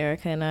that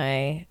Erica and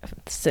I,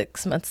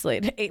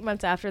 8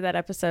 months after that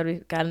episode, we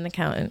got an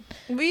accountant.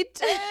 We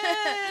did.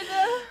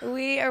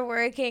 We are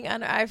working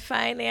on our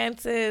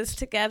finances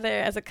together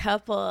as a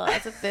couple,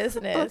 as a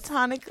business.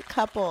 Platonic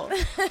couple.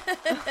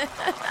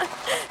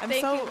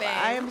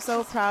 I am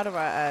so proud of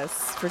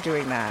us for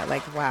doing that.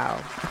 Like, wow,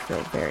 I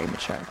feel very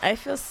mature. I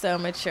feel so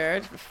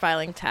mature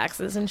filing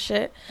taxes and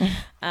shit.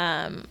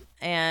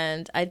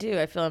 And I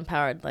feel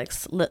empowered, like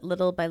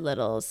little by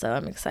little. So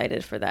I'm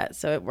excited for that.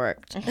 So it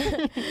worked.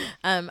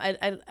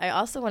 I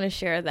also want to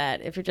share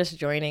that if you're just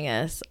joining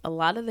us, a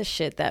lot of the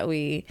shit that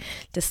we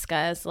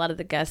discuss, a lot of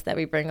the guests that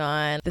we bring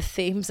on, the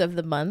themes of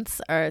the months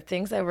are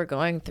things that we're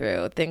going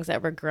through, things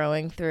that we're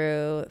growing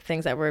through,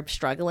 things that we're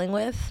struggling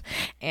with,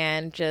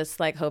 and just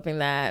like hoping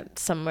that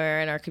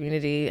somewhere in our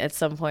community at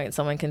some point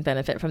someone can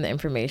benefit from the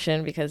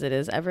information, because it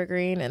is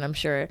evergreen. And I'm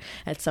sure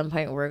at some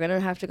point we're going to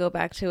have to go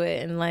back to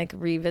it and like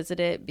revisit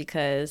it,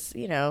 because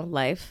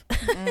life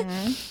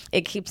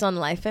it keeps on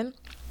lifing.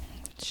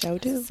 Show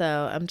do.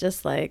 So I'm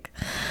just like,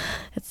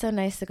 it's so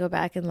nice to go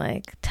back and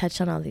like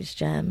touch on all these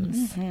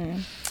gems.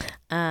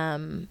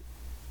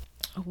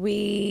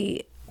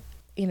 We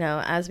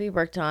as we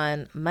worked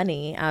on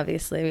money,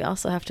 obviously we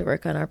also have to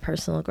work on our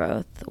personal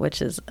growth,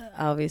 which is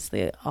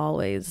obviously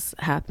always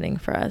happening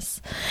for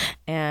us.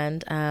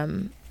 And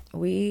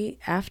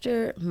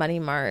after Money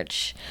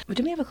March.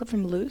 Didn't we have a clip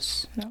from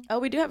Luce? No? Oh,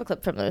 we do have a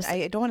clip from Luce.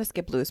 I don't want to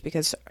skip Luce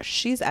because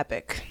she's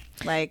epic.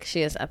 Like,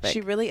 she is epic.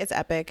 She really is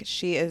epic.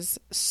 She is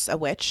a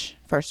witch,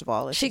 first of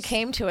all. She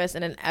came to us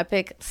in an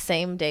epic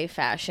same day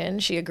fashion.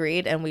 She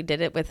agreed, and we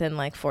did it within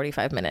like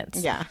 45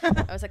 minutes. Yeah.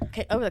 I was like,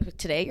 okay,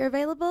 today you're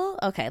available?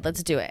 Okay,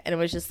 let's do it. And it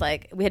was just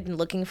like, we had been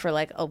looking for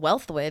like a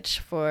wealth witch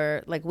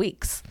for like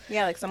weeks.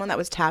 Yeah, like someone that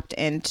was tapped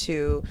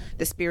into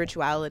the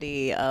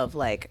spirituality of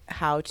like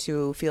how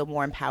to feel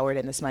more empowered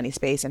in this money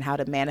space and how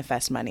to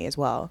manifest money as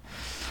well.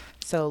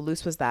 So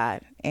Luce was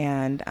that.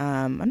 And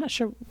I'm not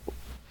sure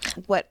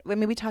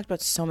we talked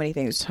about so many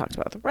things. We talked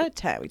about the red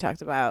tent. We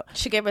talked about.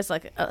 She gave us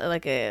like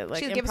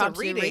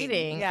impromptu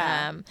reading.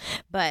 Yeah.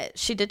 But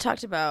she did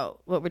talk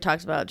about what we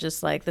talked about,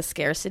 just like the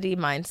scarcity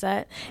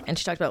mindset, and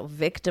she talked about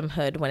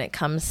victimhood when it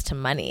comes to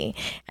money,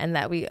 and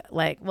that we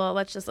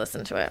let's just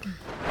listen to it.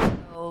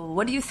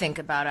 What do you think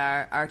about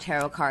our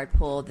tarot card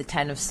pull, the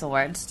Ten of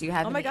Swords? Do you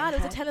have? Oh my God,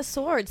 it was a Ten of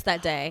Swords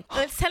that day.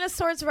 It's Ten of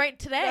Swords right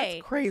today.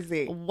 That's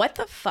crazy. What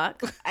the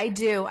fuck? I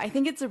do. I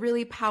think it's a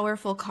really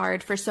powerful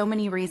card for so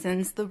many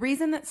reasons. The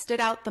reason that stood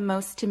out the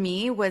most to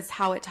me was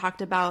how it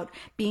talked about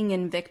being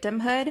in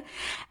victimhood.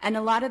 And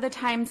a lot of the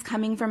times,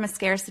 coming from a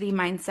scarcity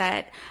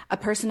mindset, a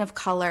person of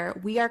color,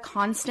 we are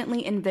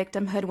constantly in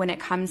victimhood when it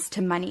comes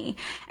to money.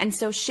 And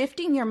so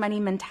shifting your money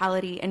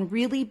mentality and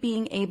really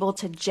being able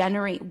to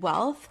generate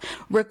wealth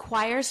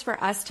requires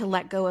for us to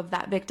let go of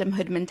that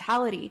victimhood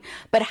mentality.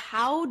 But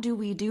how do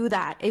we do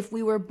that if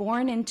we were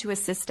born into a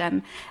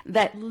system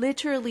that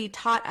literally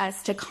taught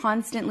us to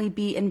constantly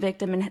be in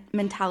victim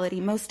mentality,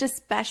 most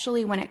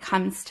especially when it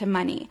comes to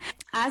money?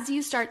 As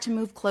you start to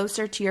move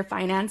closer to your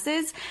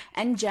finances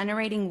and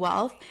generating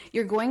wealth,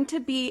 you're going to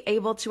be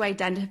able to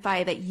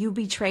identify that you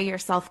betray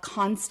yourself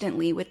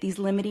constantly with these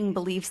limiting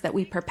beliefs that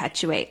we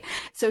perpetuate.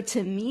 So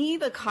to me,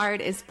 the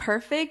card is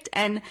perfect,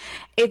 and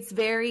it's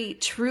very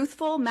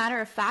truthful,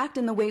 matter of fact,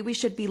 in the way we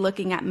should be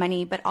looking at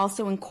money, but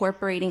also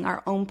incorporating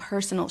our own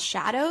personal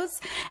shadows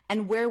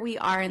and where we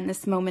are in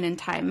this moment in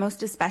time,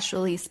 most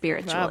especially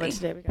spiritually. Wow, but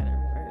today we got it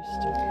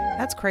reversed.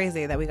 That's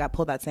crazy that we got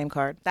pulled that same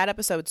card. That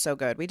episode's so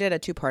good. We did a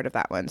 2-part of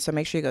that one, so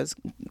make sure you guys,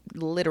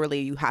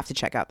 literally, you have to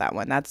check out that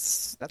one.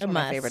 That's one of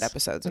my favorite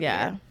episodes of the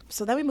year.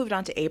 So then we moved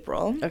on to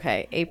April.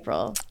 Okay,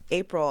 April,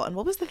 and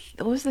what was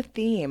the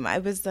theme? I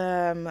was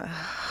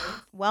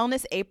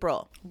Wellness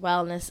April.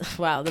 Wellness.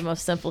 Wow, the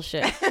most simple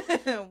shit.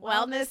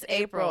 Wellness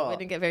April. We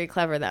didn't get very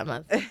clever that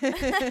month.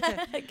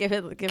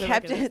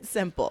 Kept it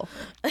simple.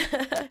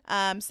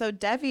 So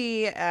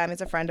Devi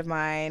is a friend of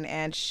mine,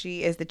 and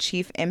she is the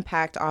Chief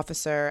Impact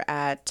Officer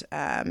at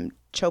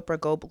Chopra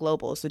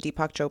Global, so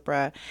Deepak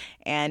Chopra,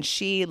 and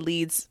she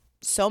leads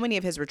so many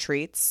of his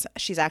retreats.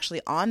 She's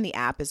actually on the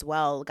app as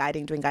well,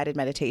 doing guided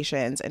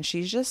meditations, and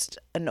she's just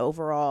an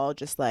overall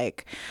just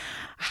like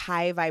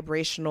high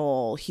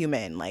vibrational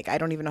human. Like, I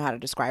don't even know how to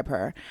describe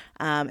her.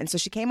 And so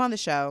she came on the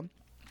show,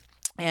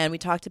 and we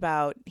talked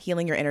about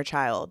healing your inner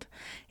child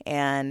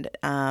and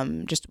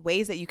just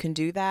ways that you can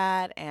do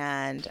that,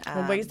 and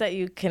ways that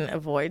you can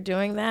avoid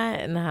doing that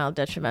and how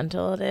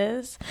detrimental it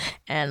is.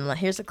 And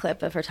here's a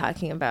clip of her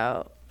talking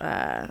about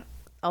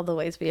all the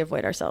ways we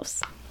avoid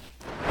ourselves.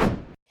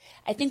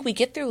 I think we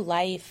get through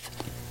life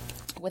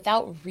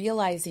without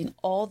realizing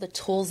all the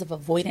tools of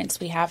avoidance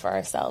we have for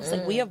ourselves.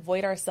 Like, we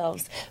avoid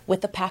ourselves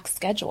with a packed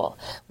schedule.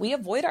 We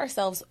avoid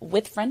ourselves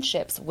with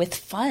friendships, with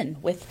fun,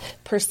 with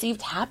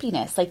perceived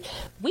happiness. Like,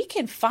 we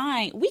can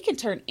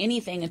turn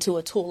anything into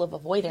a tool of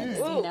avoidance.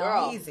 Ooh, you know?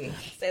 Girl. Easy.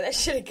 Say that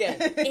shit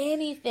again.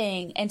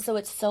 Anything. And so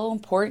it's so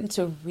important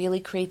to really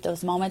create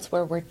those moments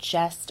where we're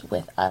just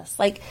with us.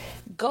 Like,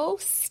 go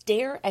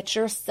stare at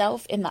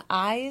yourself in the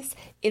eyes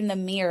in the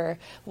mirror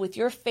with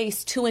your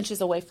face 2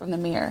 inches away from the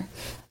mirror.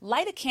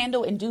 Light a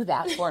candle and do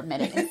that for a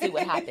minute and see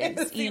what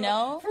happens, you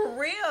know? For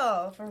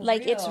real.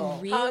 It's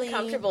really... How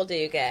uncomfortable do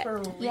you get? For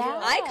real.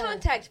 Yeah. Eye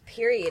contact,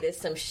 period, is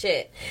some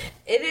shit.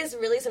 It is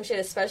really some shit,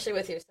 especially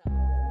with yourself.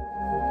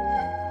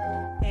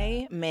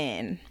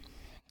 Amen.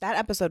 That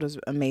episode was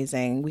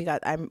amazing. We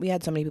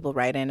had so many people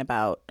write in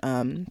about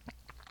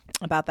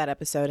that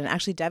episode, and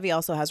actually Devi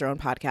also has her own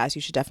podcast.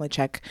 You should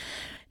definitely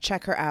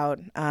check her out.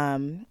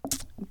 I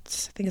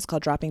think it's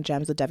called Dropping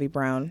Gems with Devi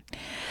Brown.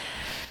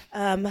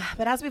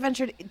 But as we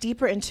ventured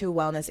deeper into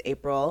Wellness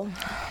April,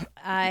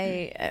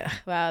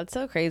 wow, it's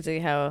so crazy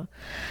how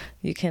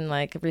you can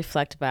like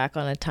reflect back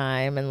on a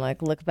time and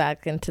like look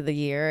back into the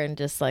year and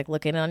just like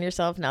looking on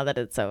yourself now that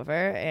it's over,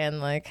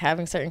 and like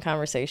having certain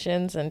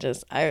conversations, and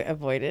just I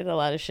avoided a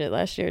lot of shit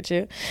last year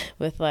too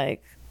with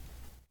like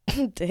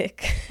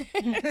dick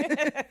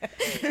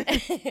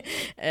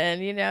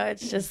and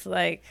it's just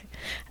like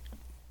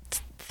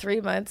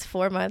 3 months,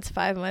 4 months,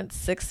 5 months,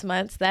 6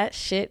 months, that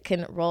shit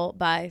can roll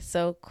by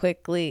so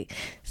quickly,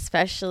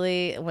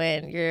 especially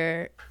when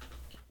you're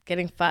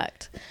getting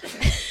fucked.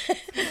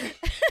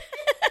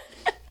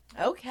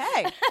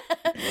 Okay.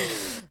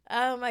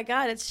 Oh my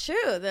God, it's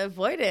true. The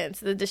avoidance,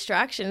 the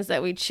distractions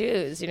that we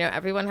choose.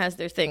 Everyone has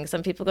their thing.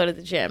 Some people go to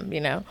the gym,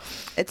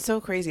 It's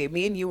so crazy.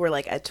 Me and you were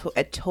like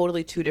at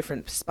totally two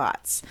different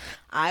spots.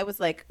 I was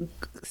like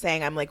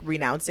saying I'm like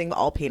renouncing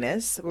all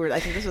penis. I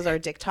think this was our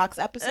Dick Talks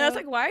episode. And I was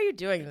like, why are you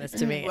doing this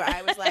to me? Where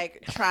I was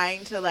like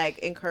trying to like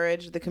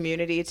encourage the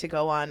community to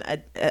go on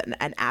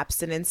an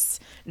abstinence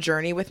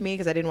journey with me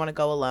because I didn't want to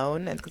go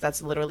alone, and because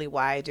that's literally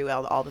why I do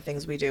all the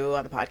things we do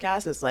on the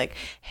podcast. It's like,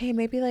 hey,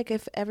 maybe like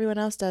if everyone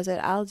else does it,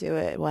 I'll do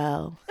it.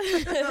 Well,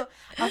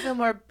 I'll feel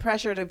more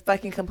pressure to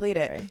fucking complete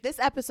it. This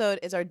episode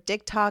is our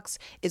Dick Talks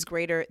is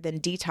greater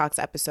than detox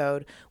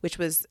episode, which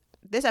was.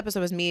 This episode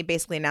was me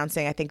basically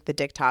announcing, I think, the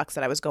Dick Talks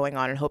that I was going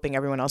on and hoping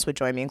everyone else would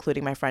join me,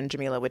 including my friend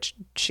Jamila, which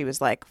she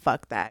was like,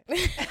 fuck that.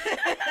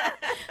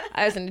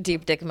 I was in a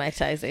deep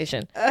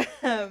dickmatization.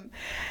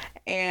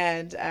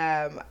 And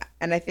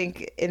I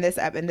think in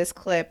this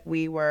clip,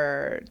 we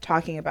were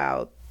talking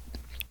about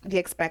the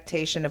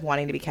expectation of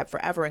wanting to be kept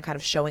forever and kind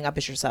of showing up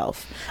as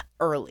yourself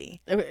early.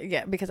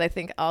 Yeah, because I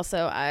think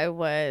also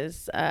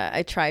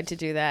I tried to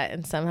do that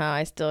and somehow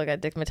I still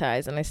got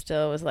dickmatized and I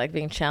still was like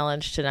being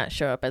challenged to not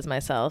show up as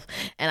myself.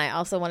 And I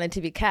also wanted to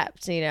be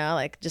kept,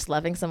 like just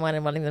loving someone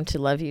and wanting them to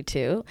love you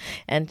too.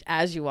 And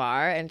as you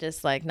are, and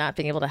just like not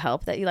being able to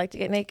help that you like to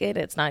get naked.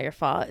 It's not your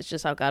fault. It's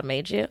just how God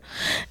made you.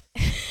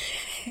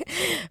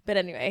 But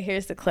anyway,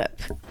 here's the clip.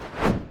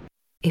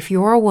 If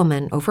you're a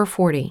woman over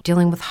 40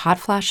 dealing with hot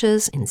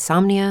flashes,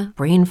 insomnia,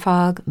 brain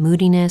fog,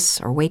 moodiness,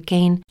 or weight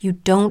gain, you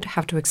don't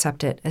have to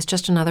accept it as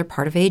just another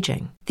part of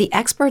aging. The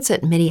experts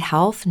at MIDI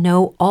Health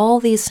know all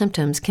these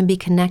symptoms can be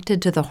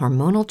connected to the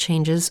hormonal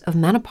changes of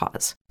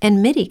menopause.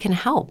 And MIDI can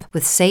help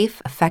with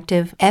safe,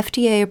 effective,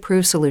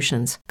 FDA-approved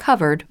solutions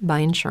covered by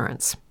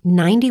insurance.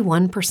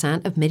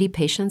 91% of MIDI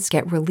patients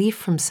get relief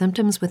from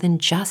symptoms within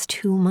just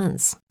 2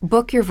 months.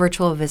 Book your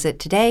virtual visit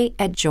today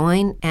at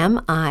joinmidi.com.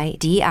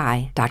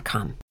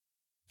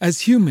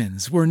 As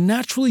humans, we're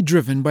naturally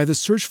driven by the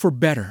search for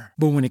better.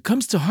 But when it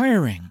comes to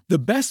hiring, the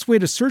best way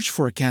to search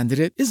for a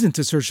candidate isn't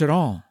to search at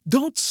all.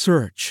 Don't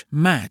search,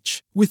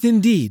 match with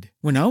Indeed.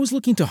 When I was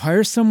looking to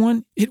hire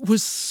someone, it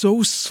was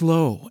so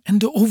slow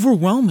and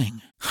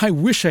overwhelming. I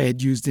wish I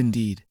had used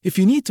Indeed. If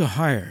you need to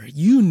hire,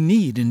 you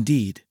need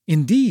Indeed.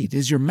 Indeed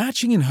is your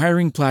matching and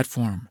hiring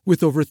platform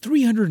with over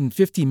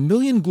 350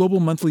 million global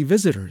monthly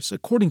visitors,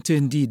 according to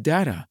Indeed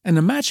data, and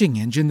a matching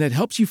engine that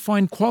helps you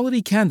find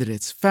quality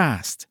candidates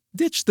fast.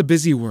 Ditch the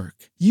busy work.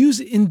 Use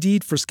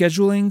Indeed for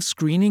scheduling,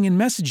 screening, and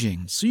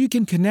messaging so you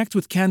can connect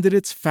with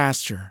candidates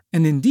faster.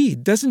 And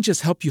Indeed doesn't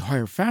just help you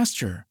hire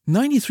faster.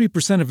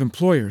 93% of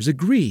employers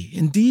agree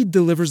Indeed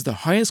delivers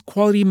the highest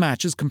quality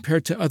matches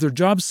compared to other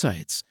job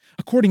sites,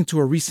 according to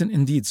a recent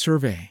Indeed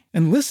survey.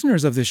 And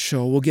listeners of this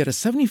show will get a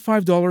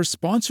 $75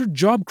 sponsored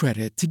job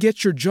credit to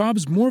get your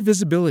jobs more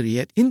visibility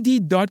at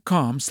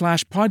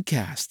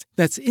Indeed.com/podcast.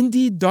 That's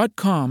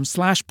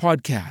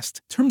Indeed.com/podcast.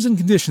 Terms and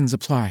conditions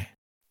apply.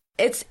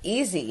 It's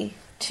easy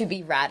to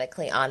be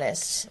radically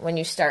honest when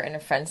you start in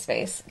a friend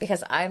space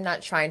because I'm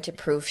not trying to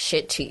prove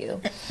shit to you.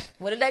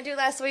 What did I do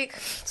last week?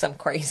 Some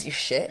crazy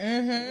shit.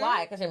 Mm-hmm.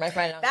 Why? Because you're my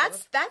friend.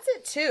 That's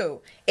it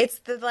too. It's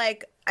the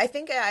like. I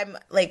think I'm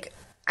like.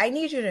 I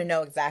need you to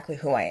know exactly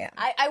who I am.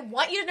 I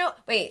want you to know.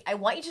 Wait, I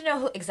want you to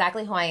know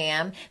exactly who I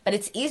am. But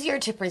it's easier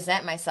to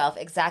present myself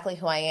exactly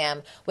who I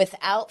am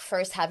without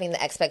first having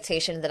the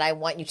expectation that I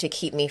want you to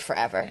keep me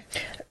forever.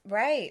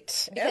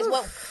 Right.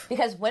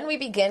 Because when we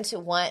begin to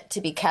want to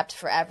be kept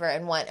forever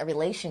and want a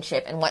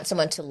relationship and want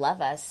someone to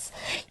love us,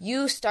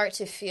 you start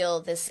to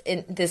feel this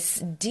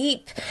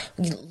deep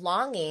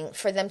longing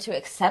for them to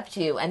accept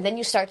you, and then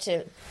you start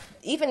to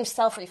even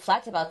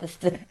self-reflect about the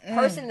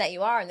person that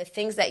you are and the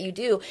things that you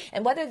do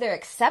and whether they're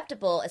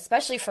acceptable,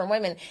 especially for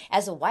women,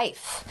 as a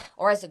wife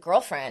or as a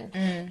girlfriend.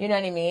 You know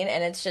what I mean?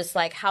 And it's just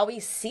like how we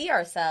see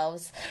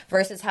ourselves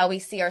versus how we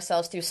see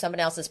ourselves through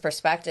someone else's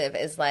perspective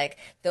is like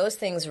those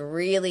things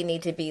really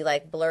need to be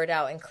like blurred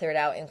out and cleared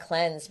out and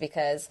cleansed,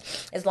 because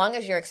as long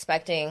as you're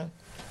expecting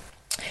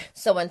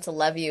someone to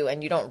love you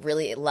and you don't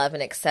really love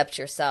and accept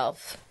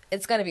yourself,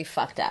 it's going to be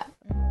fucked up.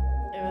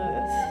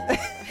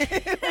 Was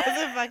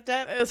it fucked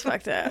up? It was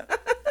fucked up.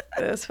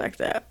 It was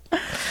fucked up.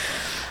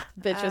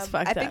 Bitch was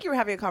fucked up. I think you were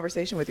having a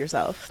conversation with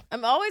yourself.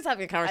 I'm always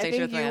having a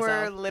conversation with myself. I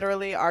think you were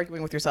literally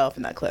arguing with yourself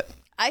in that clip.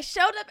 I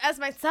showed up as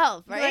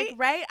myself, right? Like,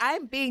 right?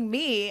 I'm being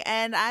me,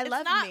 and I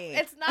love me.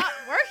 It's not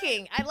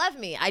working. I love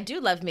me. I do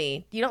love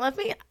me. You don't love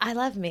me? I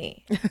love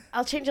me.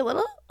 I'll change a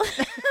little.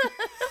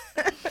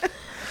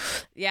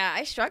 Yeah,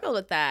 I struggled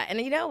with that. And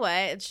you know what?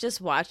 It's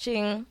just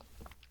watching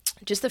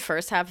just the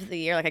first half of the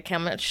year, like I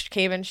came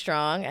in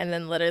strong and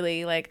then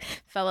literally like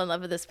fell in love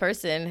with this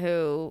person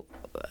who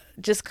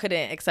just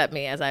couldn't accept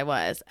me as I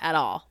was at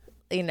all.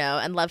 you know,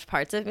 and loved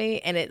parts of me,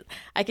 and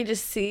I could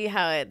just see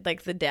how it,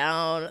 like, the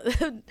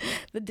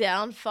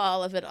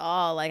downfall of it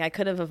all. Like, I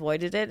could have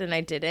avoided it, and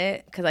I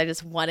didn't, because I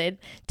just wanted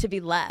to be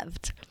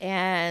loved,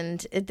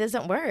 and it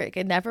doesn't work.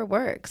 It never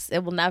works.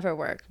 It will never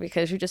work,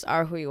 because you just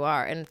are who you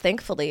are. And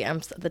thankfully,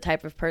 I'm the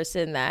type of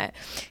person that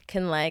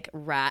can, like,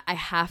 I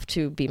have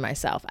to be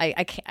myself.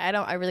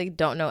 I really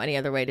don't know any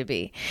other way to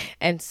be,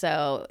 and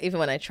so even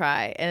when I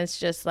try, and it's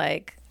just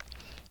like,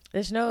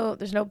 there's no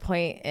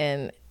point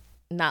in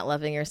not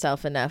loving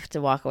yourself enough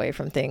to walk away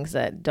from things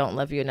that don't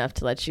love you enough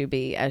to let you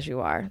be as you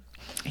are.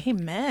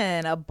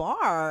 Amen. A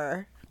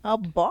bar,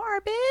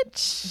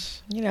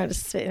 bitch. You know,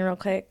 just spitting real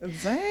quick.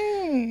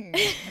 Dang.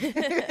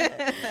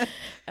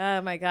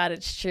 Oh my God,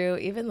 it's true.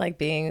 Even like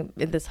being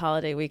in this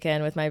holiday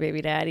weekend with my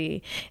baby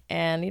daddy,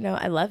 and you know,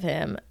 I love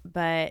him,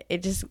 but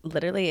it just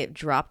literally, it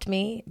dropped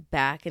me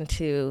back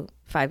into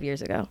 5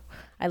 years ago.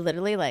 I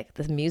literally, like,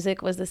 the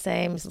music was the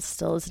same,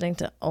 still listening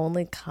to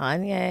only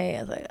Kanye.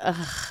 I was like,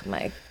 oh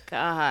my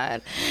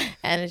God.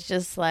 And it's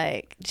just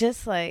like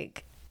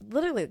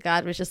literally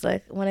God was just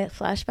like, when it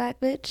flashback,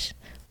 bitch,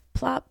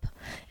 plop.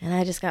 And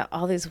I just got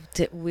all these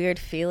weird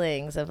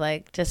feelings of,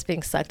 like, just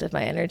being sucked with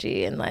my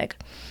energy and, like,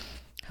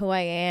 who I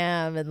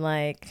am, and,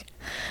 like,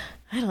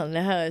 I don't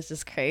know, it's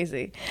just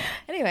crazy.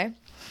 Anyway.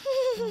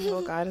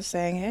 Well, God is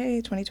saying,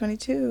 hey,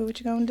 2022, what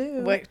you gonna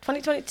do? Wait,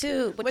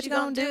 2022, what you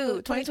gonna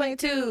do?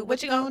 2022,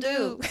 what you gonna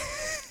do?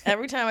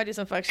 Every time I do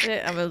some fuck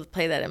shit, I'm gonna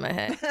play that in my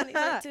head.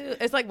 2022.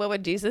 It's like, what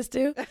would Jesus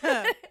do?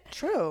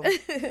 True.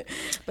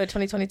 But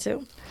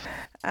 2022?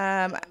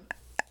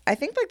 I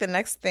think, like, the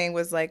next thing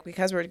was, like,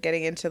 because we're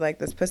getting into, like,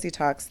 this pussy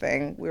talks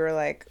thing, we were,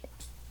 like,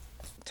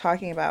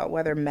 talking about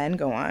whether men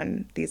go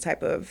on these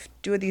type of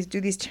do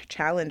these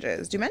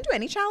challenges. Do men do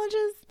any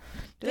challenges?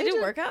 Do they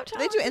do workout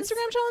challenges? Do they do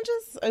Instagram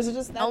challenges? Or is it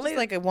just only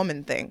like a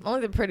woman thing?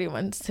 Only the pretty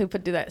ones who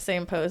do that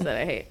same pose that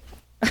I hate.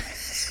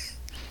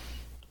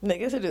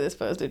 Niggas who do this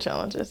pose do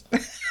challenges.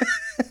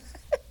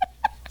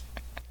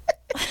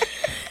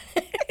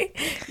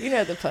 You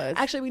know the pose.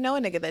 Actually, we know a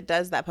nigga that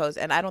does that pose,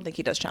 and I don't think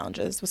he does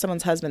challenges. With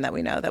someone's husband that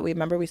we know, that we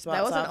remember we saw.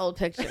 That was an old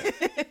picture.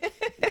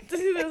 That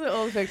was an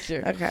old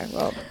picture. Okay,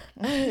 well.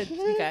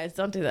 You guys,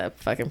 don't do that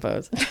fucking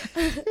pose.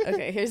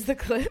 Okay, here's the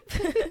clip.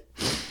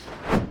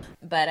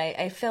 But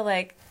I feel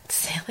like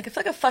I feel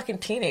like a fucking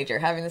teenager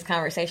having this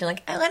conversation.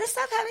 Like, I want to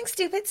stop having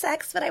stupid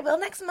sex, but I will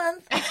next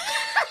month.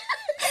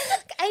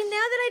 I know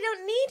that I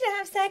don't need to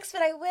have sex,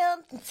 but I will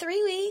in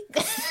 3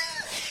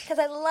 weeks. Because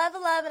I love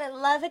and I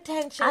love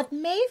attention. On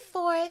May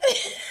 4th.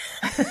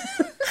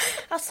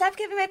 I'll stop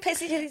giving my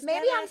pussy to these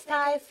Maybe on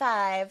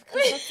 5/5,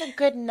 because that's a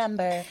good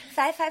number.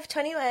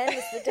 5/5/21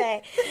 is the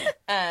day.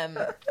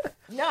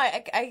 No,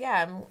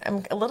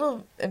 I'm a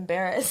little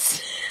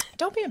embarrassed.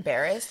 Don't be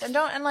embarrassed, and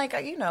like,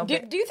 you know.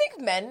 Do you think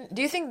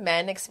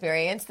men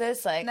experience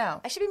this? Like,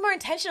 no. I should be more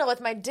intentional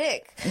with my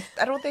dick.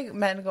 I don't think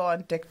men go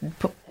on dick.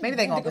 Maybe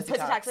they go on pussy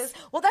talks.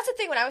 Well, that's the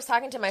thing. When I was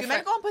talking to my friend, do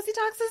men go on pussy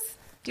talks?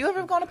 Do you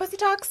ever go on a pussy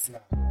talks? No.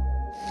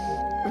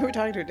 Who are we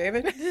talking to,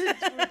 David?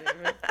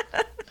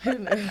 Who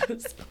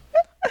knows?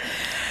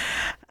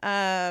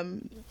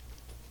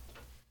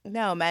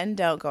 No, men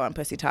don't go on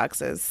pussy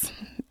talks.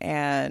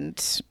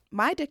 And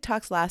my dick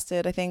talks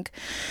lasted, I think.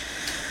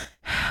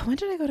 When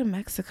did I go to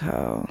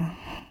Mexico?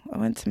 I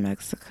went to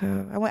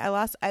Mexico.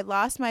 I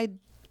lost my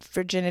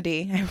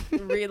virginity.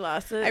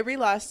 Re-lost it? I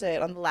re-lost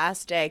it on the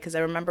last day, because I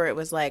remember it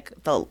was like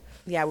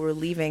we were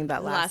leaving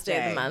that last day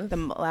of the month. The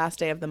last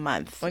day of the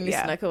month. When you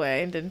snuck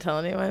away and didn't tell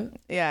anyone?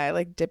 Yeah, I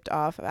like dipped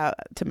off out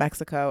to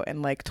Mexico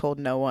and like told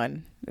no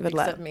one.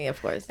 Except me,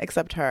 of course.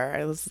 Except her.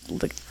 I was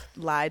like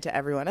lied to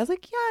everyone. I was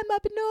like, yeah, I'm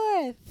up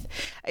north.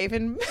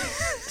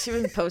 She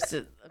even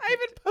posted. I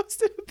even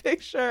posted a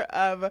picture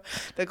of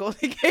the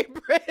Golden Gate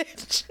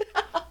Bridge.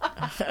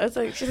 I was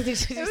like, it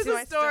was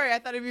a story. I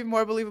thought it'd be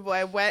more believable.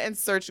 I went and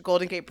searched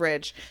Golden Gate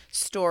Bridge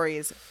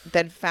stories,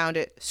 then found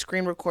it,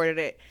 screen recorded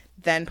it,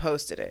 then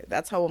posted it.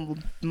 That's how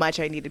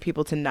much I needed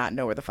people to not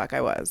know where the fuck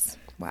I was.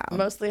 Wow.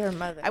 Mostly her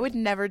mother. I would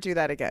never do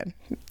that again.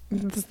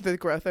 This is the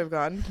growth I've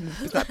gone.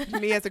 It's not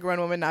me as a grown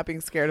woman not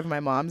being scared of my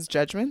mom's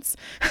judgments.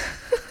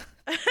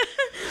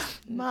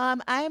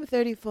 Mom, I am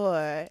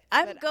 34.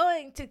 I'm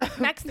going to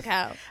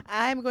Mexico.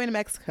 I'm going to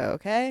Mexico,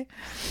 okay?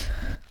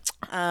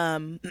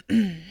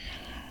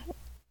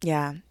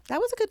 Yeah, that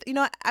was a good,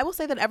 I will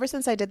say that ever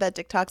since I did that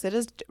TikToks, it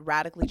has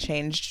radically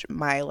changed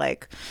my,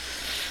 like,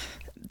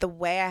 the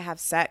way I have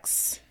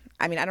sex.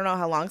 I mean, I don't know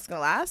how long it's going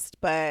to last,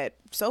 but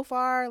so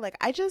far, like,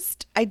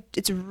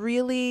 it's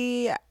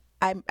really,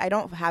 I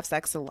don't have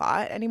sex a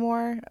lot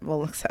anymore.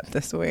 Well, except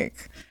this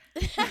week.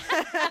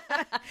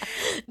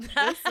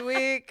 This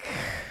week,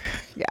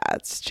 yeah,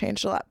 it's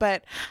changed a lot,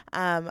 but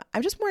I'm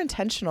just more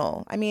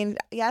intentional. I mean,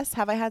 yes,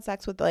 have I had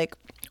sex with like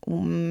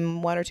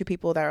one or two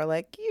people that are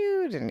like,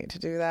 you didn't need to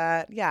do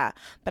that? Yeah,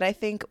 but I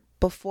think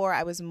before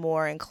I was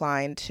more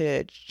inclined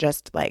to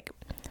just like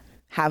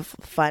have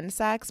fun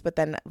sex, but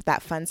then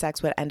that fun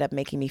sex would end up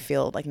making me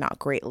feel like not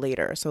great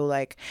later. So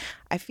like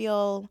I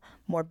feel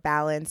more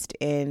balanced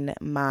in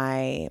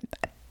my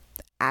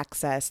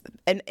access,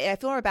 and I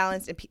feel more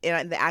balanced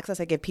in the access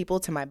I give people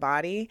to my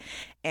body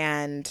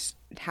and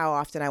how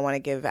often I want to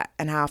give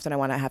and how often I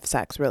want to have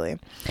sex, really.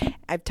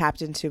 I've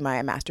tapped into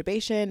my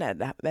masturbation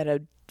at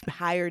a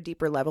higher,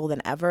 deeper level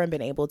than ever and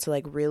been able to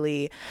like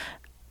really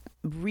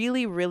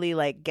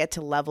like get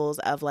to levels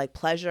of like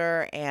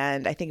pleasure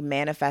and I think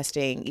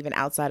manifesting even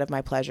outside of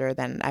my pleasure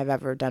than I've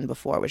ever done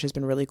before, which has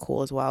been really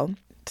cool as well.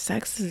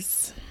 Sex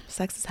is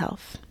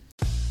health.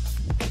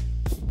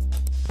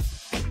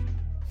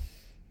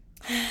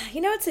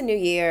 You know, it's a new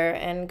year,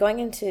 and going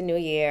into a new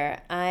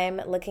year,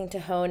 I'm looking to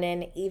hone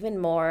in even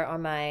more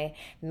on my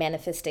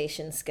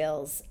manifestation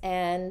skills.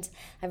 And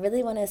I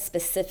really want to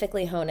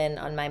specifically hone in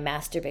on my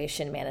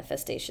masturbation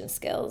manifestation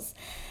skills.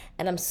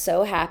 And I'm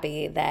so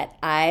happy that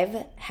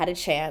I've had a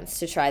chance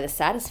to try the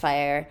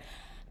Satisfier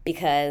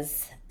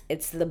because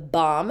it's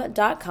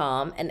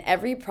thebomb.com, and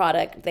every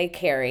product they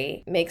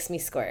carry makes me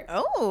squirt.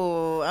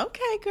 Oh,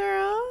 okay,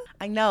 girl.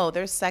 I know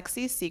their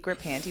sexy secret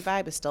panty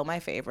vibe is still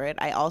my favorite.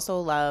 I also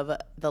love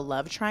the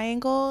love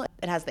triangle.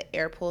 It has the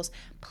air pulse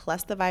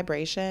plus the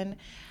vibration.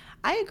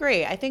 I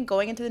agree. I think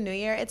going into the new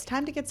year, it's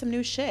time to get some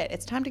new shit.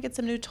 It's time to get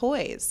some new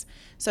toys.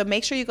 So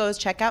make sure you go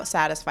check out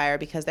Satisfier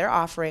because they're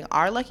offering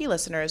our lucky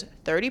listeners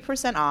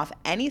 30% off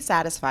any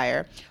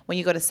Satisfier when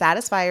you go to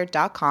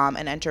satisfier.com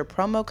and enter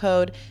promo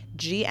code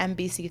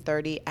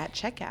GMBC30 at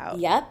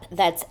checkout. Yep,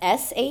 that's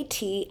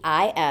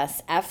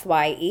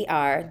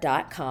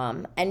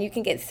SATISFYER.com. And you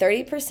can get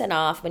 30%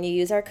 off when you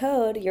use our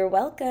code. You're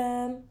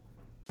welcome.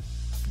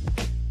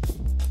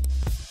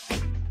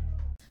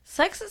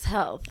 Sex is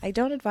health. I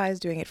don't advise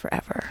doing it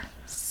forever.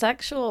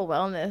 Sexual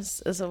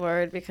wellness is a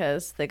word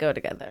because they go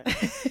together.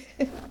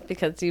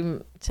 Because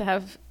to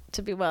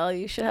be well,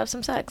 you should have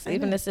some sex,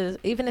 even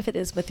if it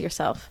is with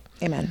yourself.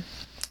 Amen.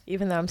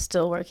 Even though I'm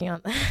still working on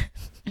that.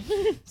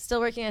 Still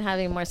working on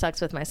having more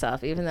sex with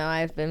myself, even though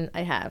I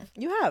have.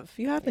 You have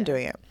been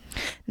doing it.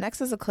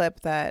 Next is a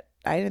clip that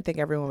I didn't think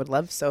everyone would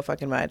love so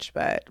fucking much,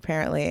 but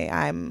apparently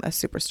I'm a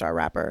superstar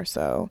rapper.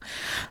 So,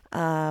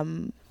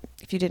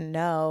 if you didn't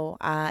know,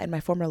 in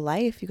my former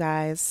life, you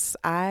guys,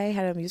 I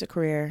had a music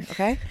career,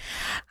 okay?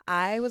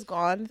 I was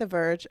on the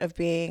verge of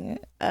being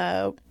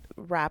a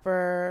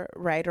rapper,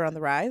 writer on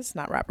the rise.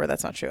 Not rapper,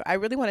 that's not true. I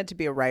really wanted to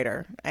be a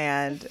writer.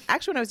 And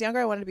actually, when I was younger,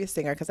 I wanted to be a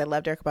singer because I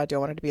loved Erykah Badu. I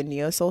wanted to be a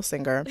neo-soul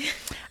singer.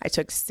 I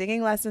took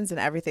singing lessons and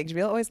everything.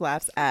 Jamil always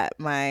laughs at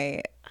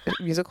my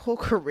musical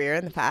career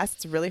in the past.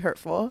 It's really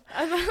hurtful.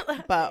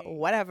 But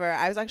whatever.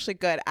 I was actually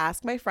good.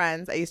 Ask my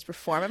friends. I used to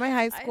perform at my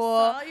high school.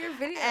 I saw your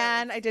videos.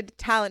 And I did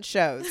talent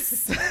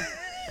shows.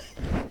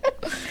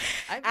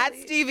 At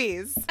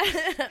Stevie's.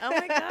 Oh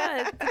my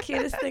God, the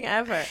cutest thing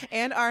ever.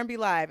 And R&B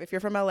Live. If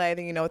you're from LA,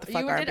 then you know what the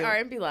fuck R&B. You did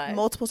R&B Live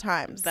multiple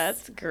times.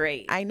 That's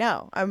great. I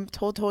know. I'm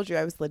told you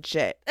I was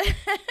legit.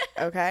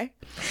 Okay.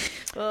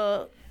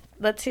 Well,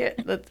 let's hear.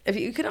 If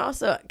you can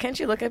also, can't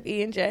you look up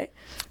E&J?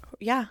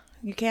 Yeah,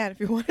 you can if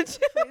you wanted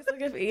to. Please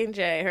look up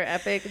E&J, her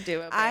epic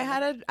duo. I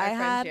had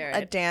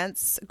a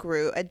dance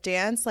group,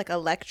 like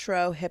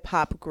electro hip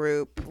hop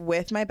group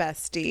with my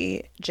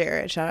bestie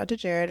Jared. Shout out to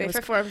Jared. They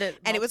performed it,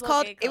 and it was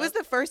called. It was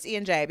the first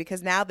E&J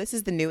because now this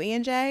is the new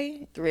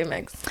E&J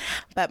remix.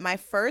 But my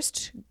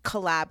first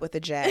collab with a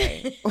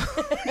J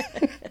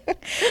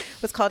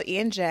was called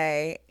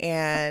E&J,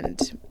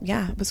 and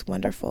yeah, it was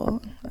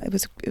wonderful. It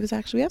was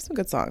actually, we have some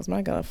good songs. I'm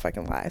not gonna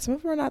fucking lie. Some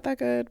of them are not that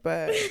good,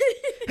 but.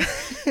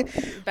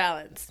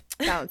 Balance,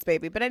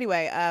 baby. But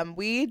anyway,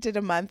 we did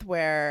a month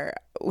where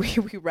we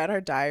read our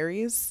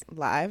diaries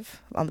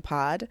live on the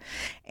pod,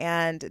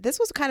 and this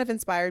was kind of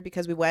inspired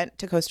because we went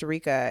to Costa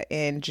Rica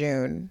in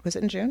June. Was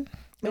it in June?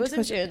 It was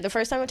in June. The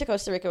first time I went to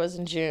Costa Rica was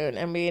in June,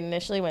 and we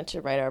initially went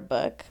to write our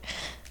book,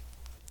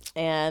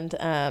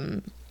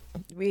 and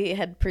we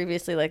had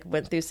previously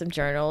went through some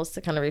journals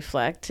to kind of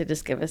reflect, to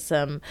just give us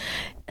some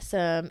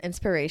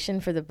inspiration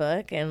for the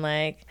book, and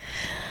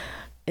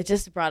it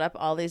just brought up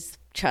all these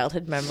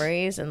childhood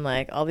memories and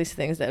all these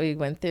things that we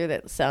went through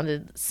that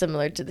sounded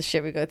similar to the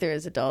shit we go through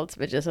as adults,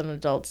 but just on an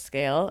adult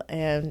scale.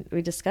 And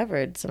we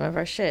discovered some of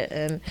our shit.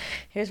 And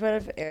here's one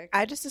of Eric.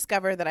 I just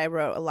discovered that I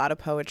wrote a lot of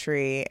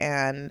poetry,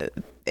 and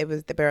they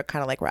were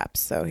kind of like raps.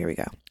 So here we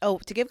go.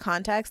 Oh, to give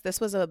context, this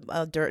was a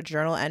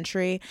journal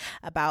entry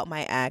about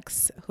my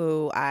ex,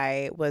 who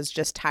I was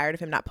just tired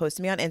of him not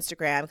posting me on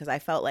Instagram because I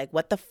felt like,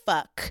 what the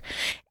fuck?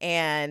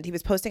 And he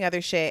was posting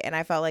other shit, and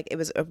I felt like it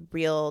was a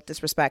real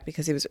disrespect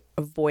because he was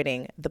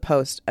avoiding the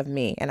post of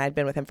me, and I'd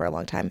been with him for a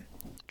long time.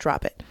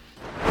 Drop it.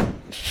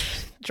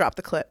 Drop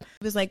the clip.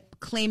 He was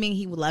claiming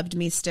he loved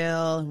me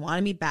still and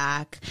wanted me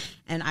back,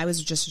 and I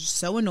was just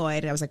so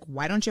annoyed. I was like,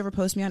 why don't you ever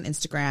post me on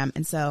Instagram?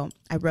 And so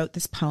I wrote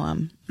this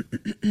poem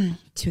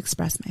to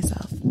express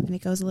myself, and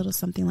it goes a little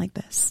something like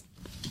this.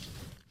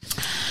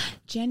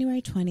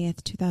 January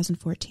 20th,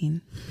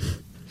 2014.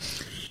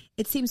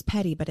 It seems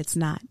petty, but it's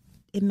not.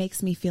 It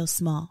makes me feel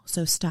small,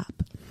 so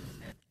stop.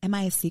 Am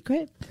I a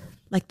secret?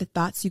 Like the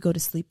thoughts you go to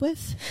sleep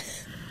with?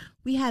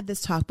 We had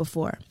this talk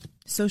before.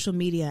 Social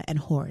media and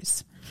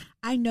whores.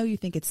 I know you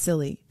think it's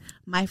silly.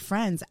 My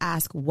friends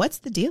ask, what's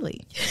the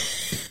dealie?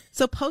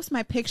 So post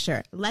my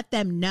picture. Let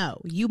them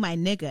know you, my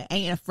nigga,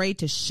 ain't afraid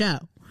to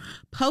show.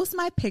 Post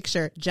my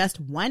picture just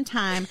one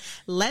time.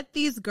 Let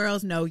these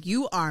girls know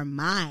you are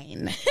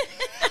mine.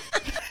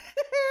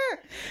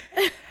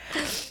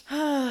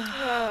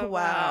 Oh,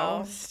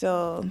 wow.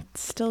 Still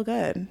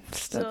good.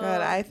 Still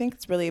good. I think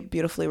it's really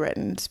beautifully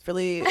written. It's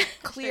really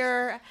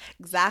clear,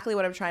 exactly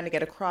what I'm trying to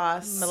get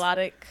across.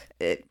 Melodic.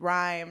 It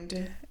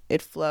rhymed.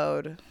 It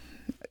flowed.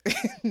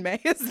 May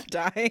is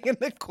dying in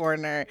the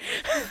corner.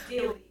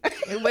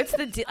 What's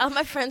the deal? All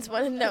my friends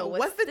want to know.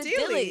 What's the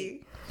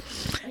dealie?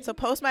 So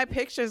post my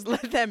pictures.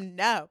 Let them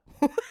know.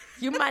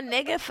 You my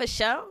nigga for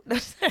sure.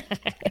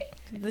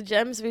 The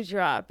gems we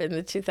drop in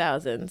the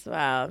 2000s.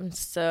 Wow, I'm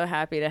so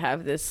happy to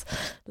have this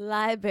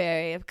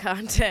library of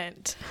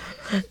content.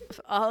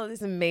 All of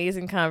these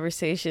amazing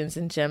conversations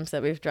and gems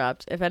that we've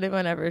dropped. If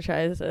anyone ever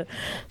tries to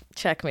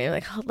check me, I'm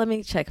like, oh, let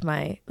me check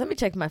my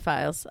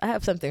files. I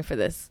have something for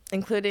this,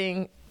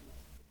 including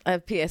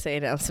PSA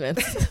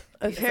announcements.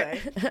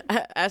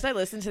 As I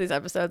listen to these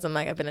episodes, I'm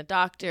like, I've been a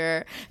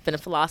doctor, been a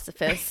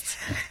philosophist.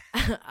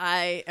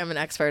 I am an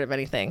expert at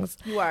many things.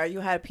 You are. You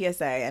had a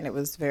PSA, and it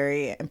was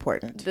very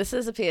important. This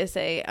is a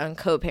PSA on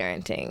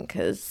co-parenting,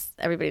 because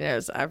everybody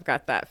knows I've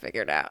got that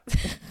figured out.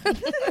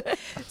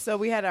 So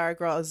we had our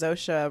girl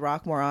Zosha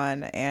Rockmore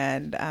on,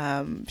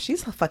 and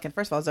she's fucking.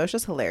 First of all,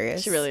 Zosha's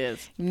hilarious. She really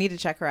is. You need to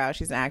check her out.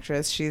 She's an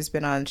actress. She's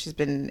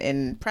been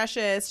in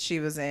Precious. She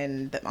was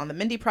on the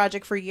Mindy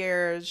Project for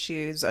years.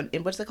 She's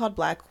in what's it called,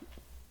 Black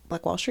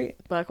Wall Street?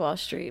 Black Wall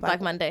Street.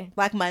 Black Monday.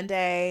 Black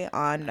Monday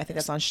on, I think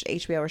that's on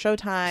HBO or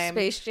Showtime.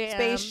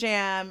 Space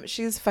Jam.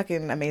 She's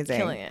fucking amazing.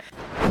 Killing it.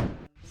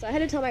 So I had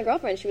to tell my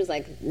girlfriend. She was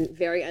like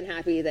very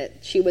unhappy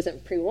that she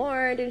wasn't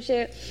pre-warned and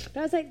shit. But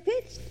I was like,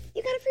 bitch,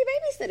 you got a free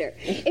babysitter.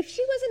 If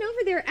she wasn't over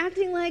there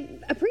acting like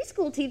a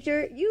preschool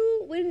teacher,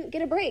 you wouldn't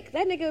get a break.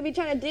 That nigga would be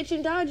trying to ditch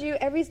and dodge you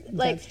every,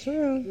 like. That's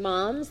true.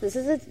 Moms, this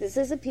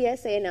is a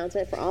PSA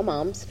announcement for all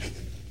moms.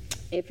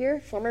 If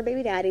your former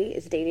baby daddy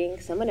is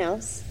dating someone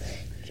else,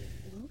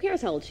 who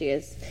cares how old she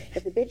is?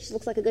 If the bitch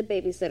looks like a good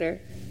babysitter,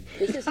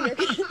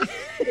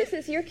 this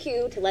is your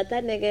cue to let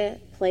that nigga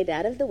play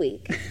dad of the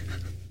week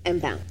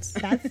and bounce.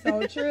 That's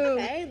so true.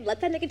 Okay,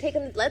 let that nigga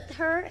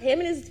him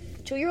and his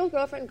 2-year-old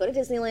girlfriend go to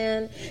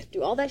Disneyland,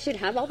 do all that shit,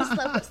 have all the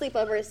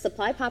sleepovers,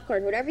 supply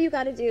popcorn, whatever you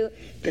got to do,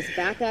 just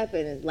back up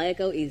and let it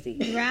go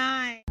easy.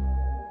 Right.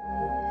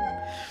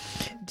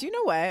 Do you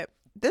know what?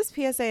 This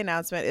PSA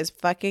announcement is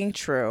fucking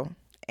true.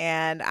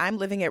 And I'm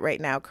living it right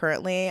now.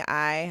 Currently,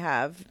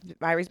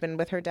 Iry's been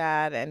with her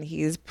dad, and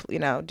he's,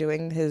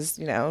 doing his,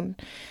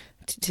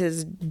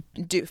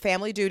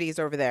 family duties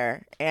over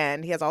there,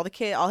 and he has all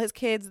his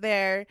kids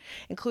there,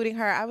 including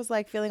her. I was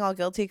like feeling all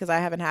guilty because I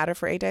haven't had her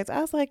for 8 days.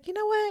 I was like, you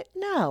know what?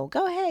 No,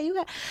 go ahead. You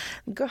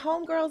got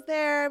homegirls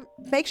there.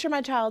 Make sure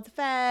my child's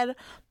fed.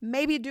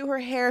 Maybe do her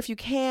hair if you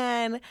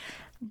can.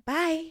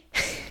 Bye.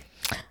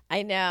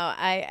 I know.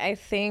 I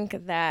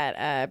think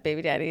that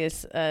baby daddy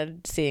is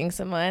seeing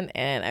someone,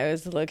 and I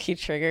was low-key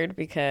triggered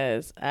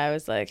because I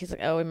was like, he's like,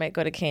 oh, we might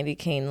go to Candy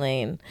Cane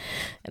Lane.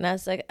 And I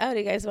was like, oh, do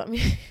you guys want me?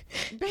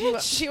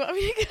 Bitch. Do you want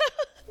me to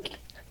go?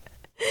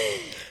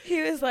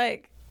 He was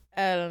like,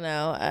 I don't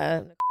know.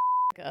 I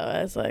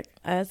was like,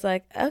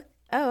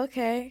 oh,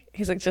 okay.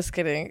 He's like, just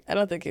kidding. I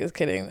don't think he was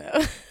kidding,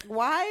 though.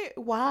 Why?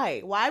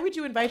 Why would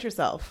you invite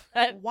yourself?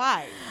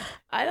 Why?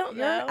 I don't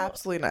know. You're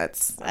absolutely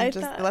nuts.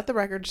 Let the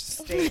record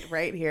state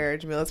right here.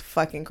 Jamila's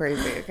fucking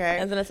crazy, okay?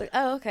 And then I was like,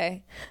 oh,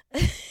 okay.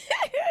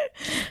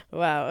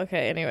 Wow,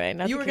 okay. Anyway.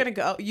 You were going to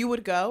go? You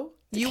would go?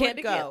 You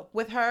would go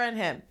with her and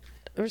him?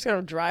 We're just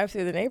going to drive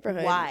through the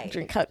neighborhood. Why? And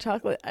drink hot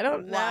chocolate. I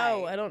don't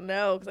know. I don't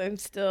know,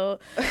 because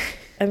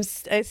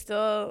I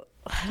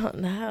don't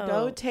know.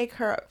 Go take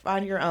her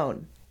on your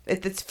own.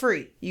 It's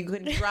free. You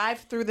can drive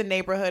through the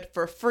neighborhood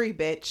for free,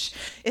 bitch.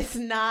 It's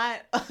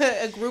not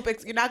a group.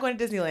 You're not going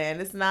to Disneyland.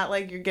 It's not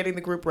like you're getting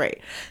the group rate.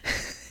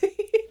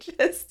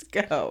 Just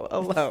go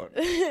alone.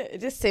 It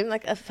just seemed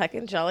like a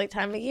fucking jolly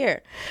time of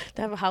year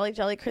to have a holly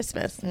jolly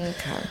Christmas.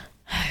 Okay.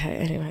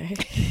 Anyway,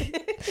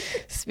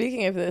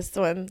 speaking of this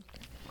one,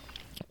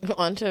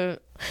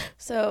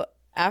 so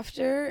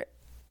after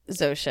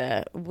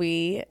Zosha,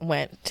 we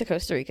went to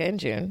Costa Rica in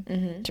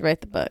June to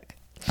write the book.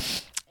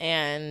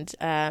 And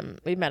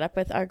we met up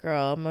with our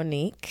girl,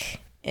 Monique,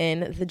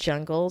 in the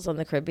jungles on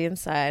the Caribbean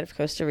side of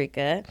Costa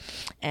Rica.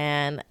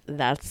 And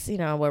that's,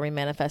 where we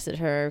manifested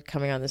her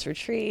coming on this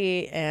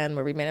retreat, and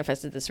where we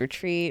manifested this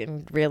retreat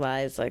and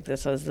realized like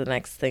this was the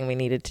next thing we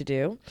needed to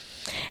do.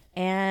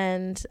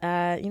 And,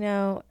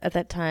 at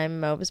that time,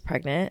 Mo was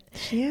pregnant.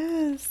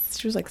 Yes.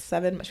 She was like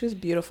she was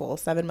beautiful,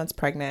 7 months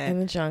pregnant. In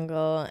the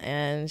jungle.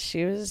 And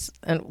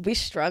we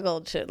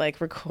struggled to like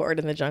record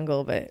in the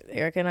jungle, but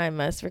Erica and I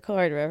must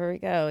record wherever we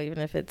go, even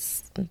if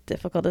it's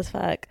difficult as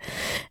fuck.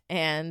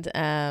 And,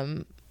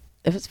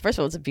 first of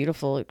all, it's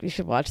beautiful. You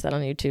should watch that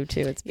on YouTube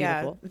too. It's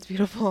beautiful. Yeah, it's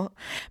beautiful.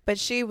 But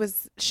she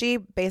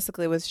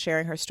basically was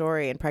sharing her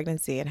story in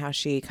pregnancy and how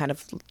she kind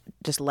of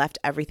just left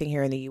everything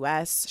here in the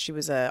U.S. She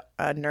was a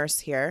nurse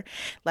here,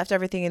 left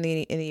everything in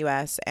the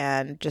U.S.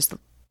 and just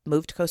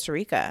moved to Costa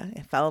Rica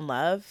and fell in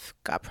love,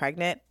 got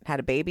pregnant, had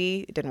a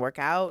baby. It didn't work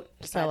out.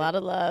 Fell out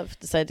of love,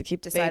 decided to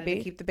keep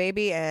the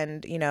baby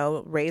and,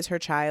 raise her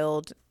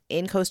child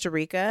in Costa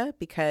Rica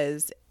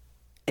because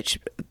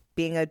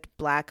being a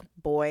Black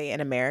boy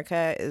in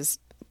America is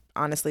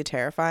honestly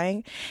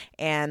terrifying,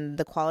 and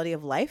the quality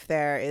of life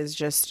there is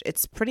just,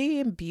 it's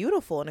pretty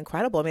beautiful and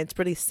incredible. I mean, it's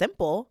pretty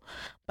simple,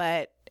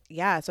 but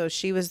yeah, so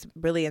she was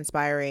really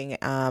inspiring,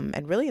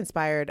 and really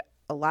inspired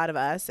a lot of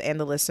us and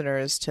the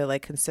listeners to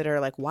like consider,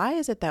 like, why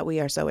is it that we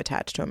are so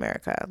attached to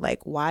America?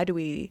 Like, why do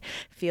we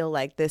feel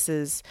like this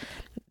is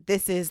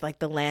like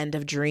the land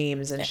of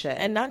dreams and shit?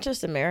 And not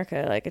just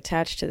America, like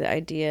attached to the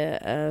idea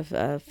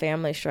of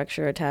family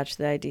structure, attached to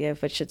the idea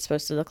of what it's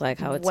supposed to look like,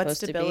 how it's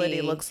supposed to be, what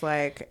stability looks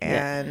like,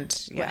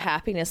 and what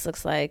happiness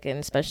looks like, and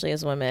especially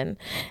as women.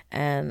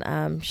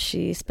 And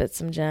she spit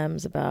some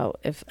gems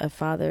about if a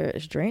father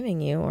is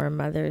draining you or a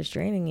mother is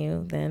draining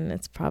you, then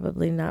it's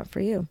probably not for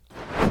you.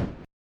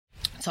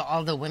 To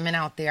all the women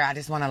out there, I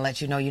just want to let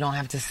you know you don't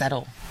have to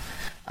settle.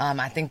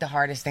 I think the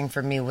hardest thing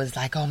for me was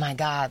like, oh my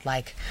God,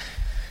 like,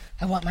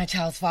 I want my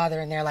child's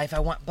father in their life.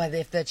 But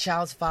if the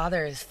child's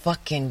father is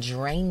fucking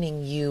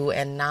draining you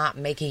and not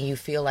making you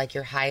feel like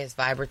your highest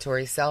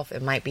vibratory self,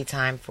 it might be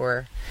time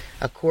for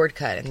a cord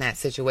cut in that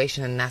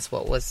situation. And that's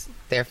what was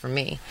there for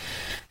me.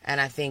 And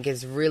I think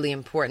it's really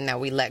important that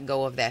we let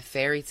go of that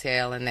fairy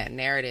tale and that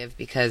narrative,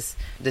 because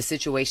the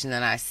situation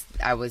that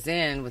I was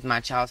in with my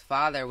child's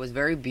father was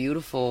very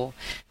beautiful,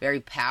 very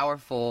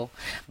powerful,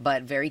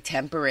 but very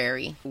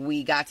temporary.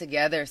 We got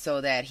together so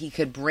that he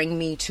could bring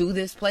me to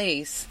this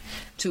place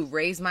to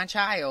raise my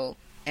child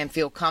and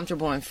feel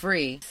comfortable and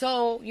free.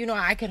 So,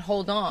 I could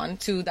hold on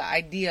to the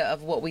idea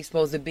of what we're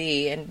supposed to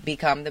be and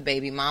become the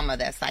baby mama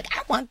that's like,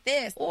 I want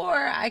this. Or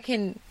I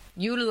can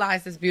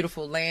utilize this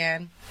beautiful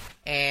land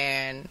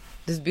and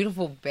this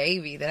beautiful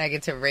baby that I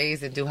get to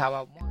raise and do how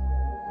I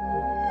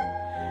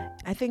want.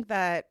 I think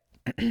that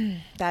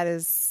that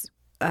is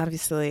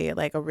obviously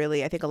like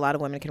I think a lot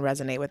of women can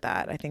resonate with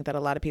that. I think that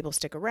a lot of people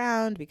stick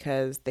around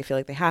because they feel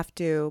like they have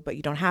to, but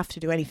you don't have to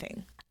do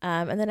anything.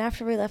 And then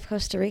after we left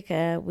Costa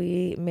Rica,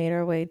 we made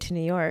our way to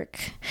New York,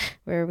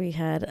 where we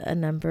had a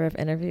number of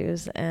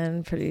interviews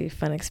and pretty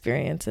fun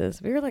experiences.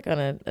 We were like on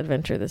an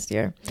adventure this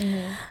year.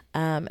 Mm-hmm.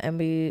 And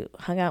we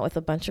hung out with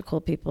a bunch of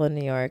cool people in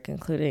New York,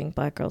 including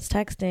Black Girls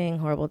Texting,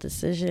 Horrible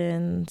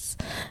Decisions.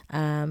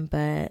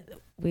 But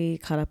we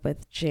caught up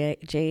with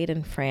Jade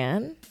and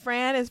Fran.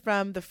 Fran is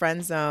from The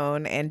Friend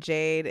Zone, and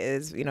Jade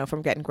is,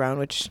 from Getting Grown,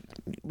 which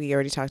we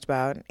already talked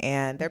about.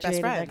 And they're best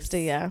friends.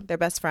 They're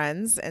best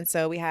friends. And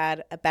so we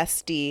had a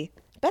besties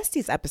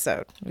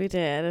episode. We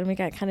did, and we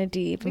got kind of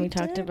deep, and we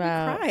talked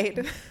about. We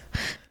cried.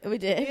 We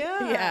did.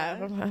 Yeah.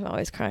 I'm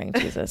always crying.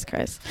 Jesus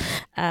Christ.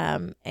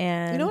 And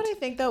you know what I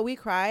think though? We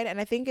cried, and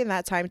I think in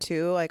that time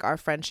too, like our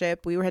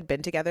friendship, we had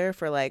been together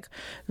for like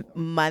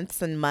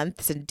months and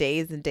months and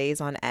days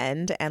on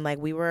end, and like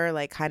we were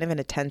like kind of in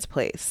a tense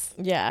place.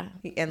 Yeah,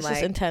 and it's like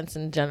just intense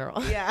in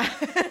general. Yeah.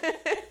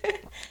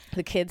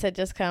 The kids had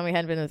just come. We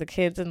hadn't been with the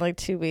kids in like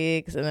 2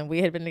 weeks, and then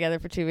we had been together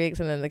for 2 weeks,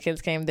 and then the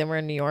kids came. Then we're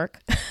in New York.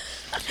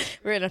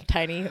 We're in a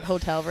tiny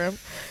hotel room.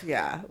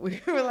 Yeah,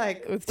 we were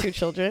like with 2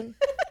 children.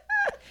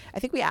 I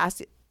think we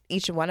asked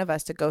each one of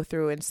us to go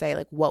through and say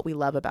like what we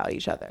love about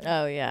each other.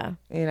 Oh yeah.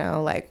 And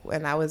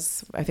that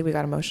was, I think we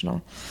got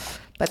emotional.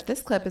 But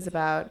this clip is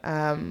about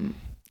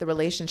the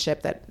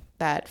relationship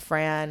that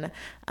Fran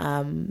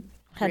had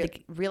to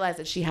realize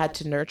that she had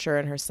to nurture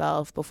in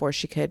herself before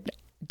she could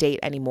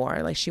date anymore.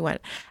 Like she went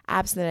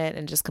abstinent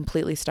and just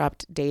completely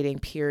stopped dating,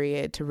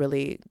 period, to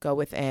really go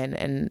within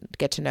and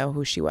get to know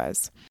who she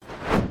was.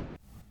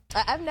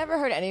 I've never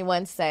heard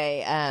anyone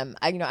say,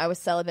 I was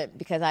celibate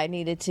because I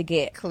needed to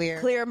get clear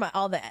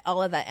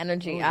all of that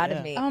energy out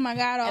of me. Oh my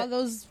God, all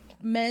those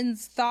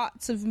men's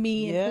thoughts of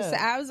me. Yeah.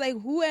 I was like,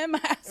 who am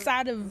I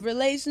outside of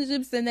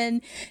relationships? And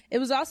then it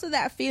was also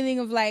that feeling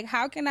of like,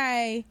 how can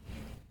I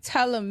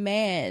tell a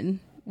man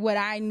what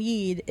I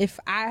need if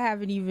I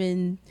haven't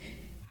even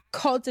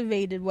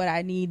cultivated what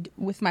I need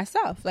with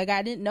myself? Like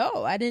I didn't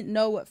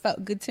know what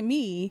felt good to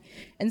me,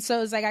 and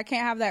so it's like I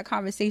can't have that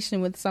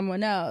conversation with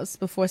someone else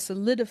before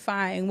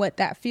solidifying what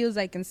that feels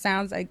like and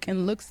sounds like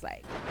and looks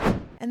like.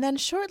 And then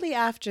shortly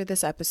after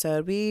this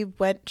episode, we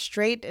went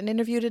straight and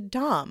interviewed a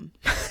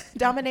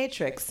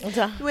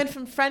dominatrix. We went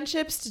from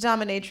friendships to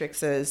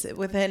dominatrixes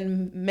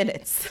within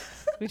minutes.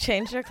 We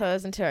changed our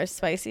clothes into our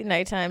spicy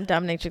nighttime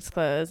dominatrix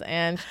clothes,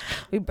 and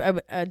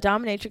a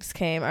dominatrix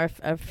came. Our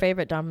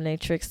favorite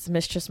dominatrix,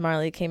 Mistress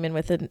Marley, came in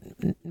with a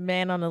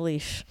man on a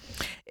leash.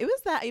 It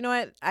was that, you know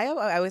what? I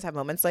always have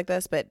moments like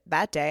this, but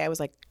that day I was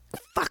like,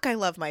 fuck, I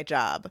love my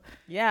job.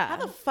 Yeah. How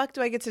the fuck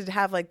do I get to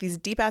have like these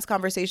deep ass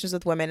conversations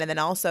with women and then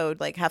also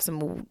like do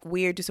some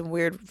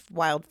weird,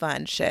 wild,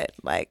 fun shit?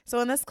 Like, so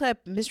in this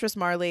clip, Mistress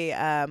Marley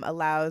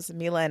allows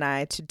Mila and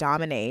I to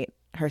dominate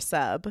her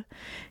sub.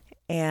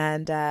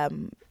 And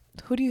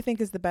who do you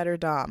think is the better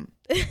dom?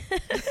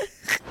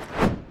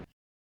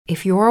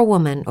 If you're a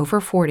woman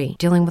over 40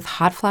 dealing with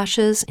hot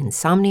flashes,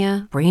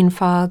 insomnia, brain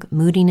fog,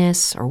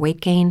 moodiness, or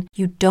weight gain,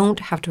 you don't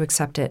have to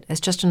accept it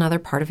as just another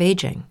part of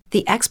aging.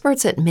 The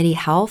experts at MIDI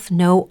Health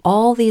know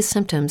all these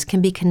symptoms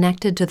can be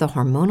connected to the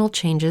hormonal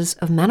changes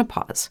of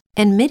menopause.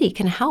 And MIDI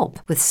can help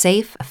with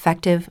safe,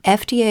 effective,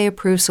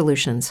 FDA-approved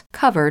solutions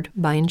covered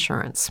by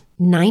insurance.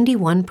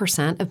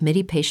 91% of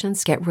MIDI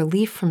patients get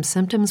relief from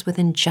symptoms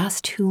within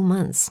just 2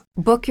 months.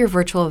 Book your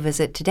virtual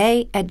visit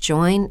today at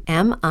joinmidi.com.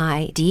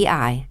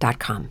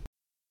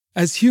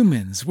 As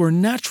humans, we're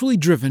naturally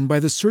driven by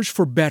the search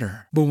for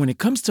better. But when it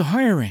comes to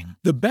hiring,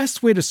 the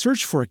best way to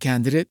search for a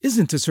candidate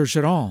isn't to search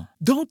at all.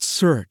 Don't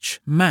search,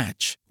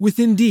 match with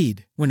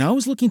Indeed. When I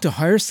was looking to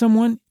hire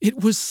someone,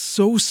 it was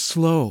so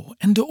slow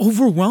and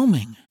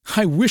overwhelming.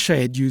 I wish I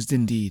had used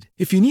Indeed.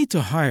 If you need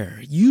to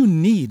hire, you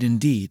need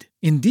Indeed.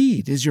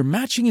 Indeed is your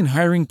matching and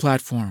hiring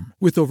platform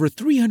with over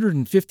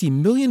 350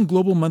 million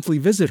global monthly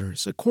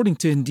visitors, according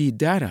to Indeed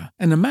data,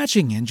 and a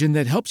matching engine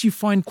that helps you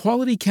find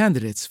quality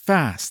candidates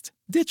fast.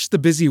 Ditch the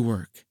busy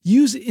work.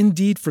 Use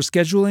Indeed for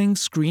scheduling,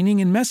 screening,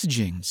 and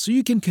messaging so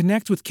you can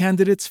connect with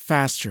candidates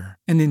faster.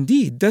 And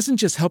Indeed doesn't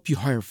just help you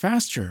hire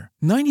faster.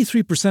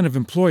 93% of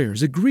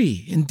employers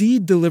agree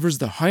Indeed delivers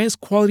the highest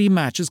quality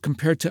matches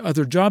compared to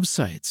other job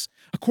sites,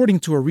 according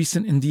to a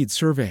recent Indeed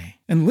survey.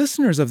 And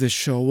listeners of this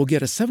show will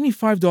get a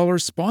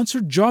 $75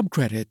 sponsored job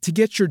credit to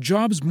get your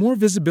jobs more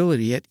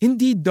visibility at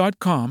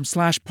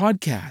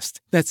Indeed.com/podcast.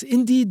 That's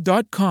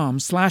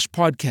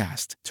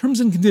Indeed.com/podcast.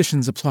 Terms and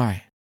conditions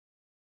apply.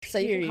 So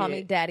you can call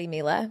me Daddy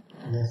Mila.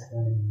 Yes,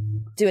 Daddy.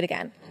 Do it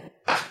again.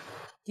 Do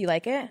you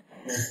like it?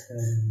 Yes,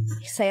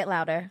 Daddy. Say it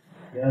louder.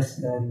 Yes,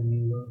 Daddy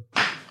Mila.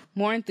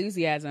 More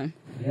enthusiasm.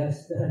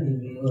 Yes, Daddy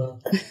Mila.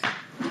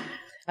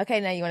 Okay,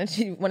 now you want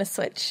to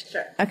switch?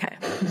 Sure. Okay.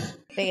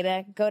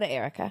 Beta, go to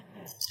Erica.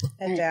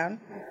 Head down.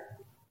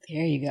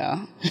 There you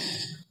go.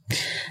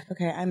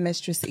 Okay, I'm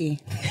Mistress E.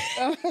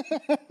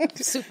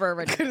 Super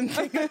original. Couldn't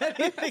think of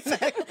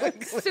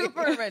anything.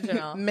 Super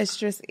original.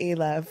 Mistress E,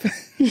 love.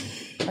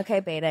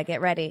 Okay, Beta,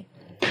 get ready.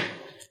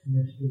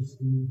 Mistress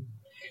E.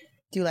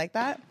 Do you like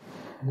that?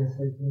 Yes,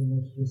 I do,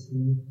 Mistress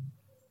E.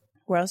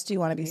 Where else do you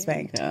want to be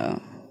spanked?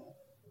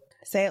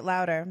 Say it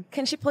louder.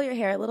 Can she pull your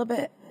hair a little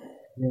bit?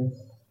 Yes.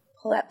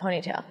 Pull that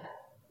ponytail.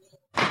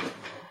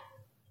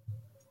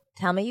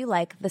 Tell me you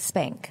like the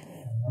spank.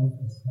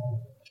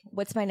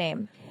 What's my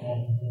name?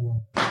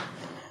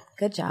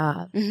 Good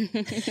job.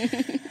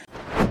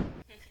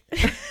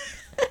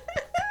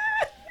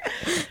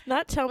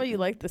 Not tell me you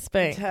like the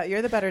spank.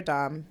 You're the better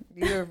Dom.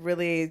 You're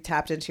really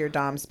tapped into your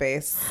Dom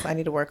space. I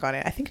need to work on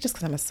it. I think just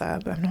because I'm a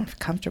sub, I'm not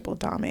comfortable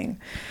Doming.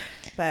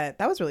 But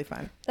that was really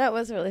fun. That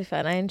was really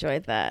fun. I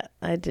enjoyed that.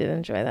 I did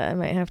enjoy that. I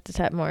might have to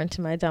tap more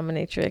into my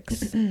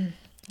dominatrix,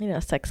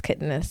 sex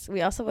kittenness.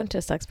 We also went to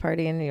a sex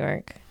party in New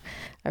York.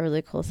 A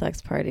really cool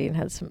sex party, and we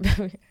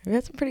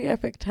had some pretty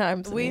epic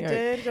times. We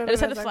did. I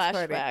just had a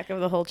flashback of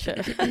the whole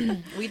trip.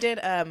 We did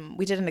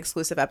an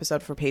exclusive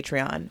episode for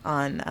Patreon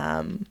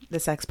on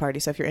the sex party.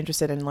 So if you're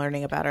interested in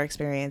learning about our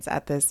experience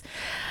at this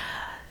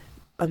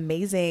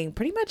amazing,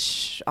 pretty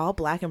much all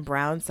black and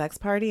brown sex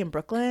party in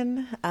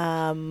Brooklyn,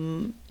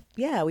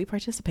 we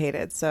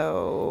participated.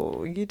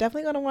 So you're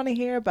definitely going to want to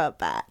hear about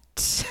that.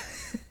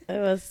 It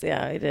was, we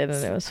did,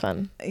 and it was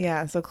fun.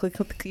 Yeah, so you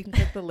can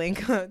click the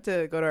link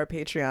to go to our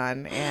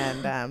Patreon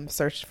and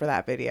search for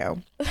that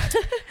video.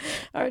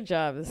 Our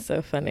job is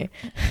so funny.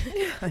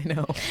 I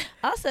know.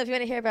 Also, if you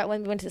want to hear about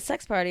when we went to the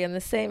sex party on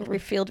the same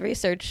field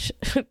research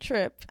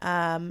trip.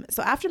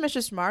 So after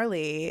Mistress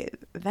Marley,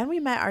 then we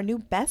met our new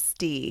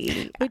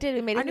bestie. We did.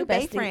 We made our a new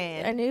bae bestie,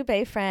 friend. Our new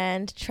bae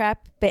friend,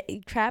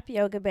 Trap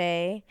Yoga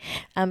Bae,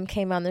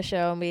 came on the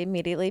show, and we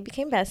immediately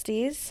became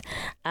besties.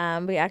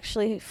 We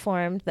actually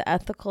formed the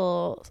Ethical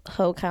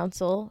Hoe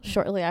Council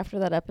shortly after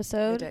that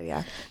episode. We did,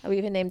 yeah. We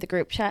even named the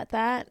group chat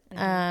that.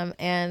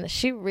 And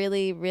she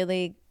really,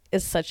 really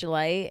is such a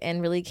light,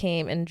 and really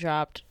came and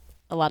dropped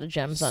a lot of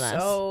gems on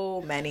us.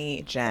 So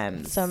many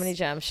gems.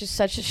 She's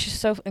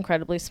so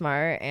incredibly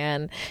smart,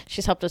 and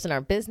she's helped us in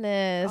our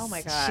business. Oh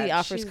my god. She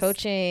offers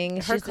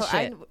coaching. She's the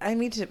shit. I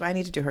need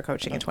to do her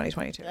coaching in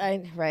 2022.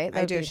 Right?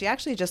 I do. She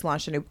actually just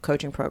launched a new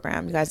coaching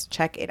program. You guys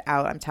check it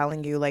out. I'm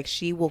telling you,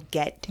 she will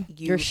get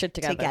your shit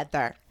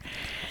together.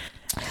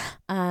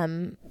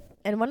 And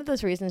one of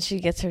those reasons she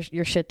gets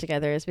your shit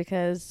together is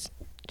because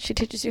she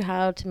teaches you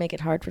how to make it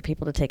hard for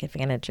people to take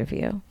advantage of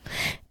you.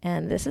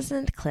 And this is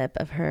a clip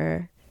of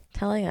her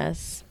telling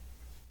us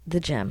the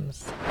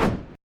gems.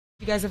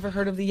 You guys ever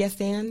heard of the yes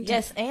and?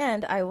 Yes,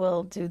 and I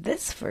will do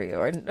this for you.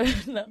 Or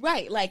no.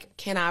 Right,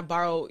 can I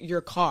borrow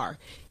your car?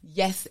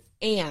 Yes,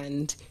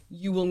 and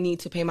you will need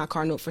to pay my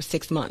car note for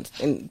 6 months.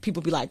 And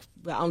people be like,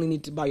 well, I only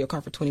need to borrow your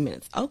car for 20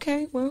 minutes.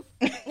 Okay, well.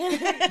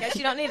 Guess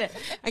you don't need it.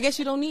 I guess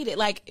you don't need it.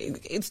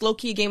 It's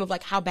low-key a game of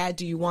how bad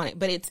do you want it?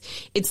 But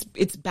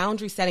it's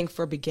boundary setting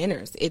for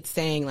beginners. It's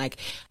saying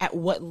at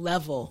what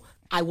level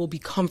I will be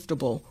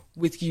comfortable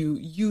with you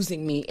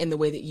using me in the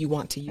way that you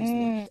want to use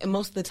me. And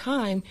most of the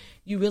time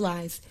you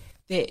realize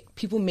that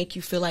people make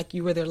you feel like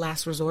you were their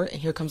last resort,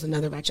 and here comes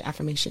another batch of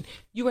affirmation.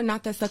 You are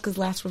not that sucker's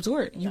last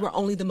resort. You are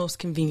only the most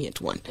convenient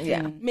one.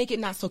 Yeah. Make it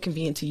not so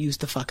convenient to use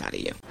the fuck out of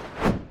you.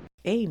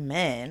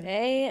 Amen.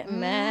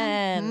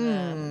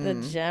 Amen. The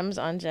gems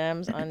on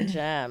gems on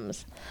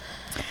gems.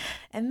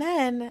 And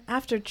then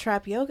after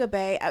Trap Yoga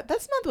Bay,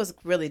 this month was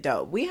really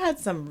dope. We had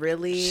some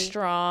really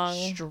strong,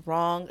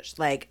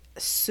 like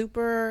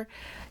super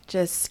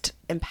just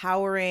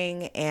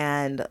empowering,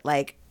 and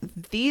like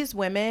these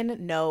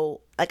women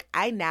know, like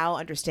I now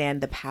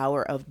understand the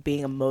power of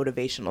being a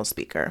motivational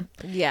speaker.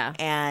 Yeah.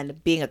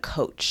 And being a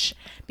coach,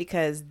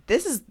 because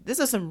this is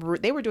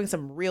they were doing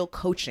some real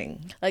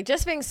coaching. Like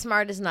just being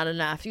smart is not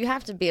enough. You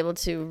have to be able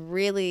to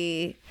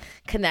really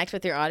connect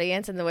with your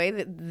audience, and the way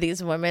that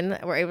these women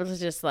were able to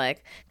just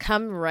like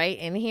come right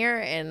in here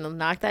and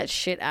knock that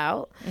shit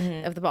out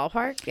of the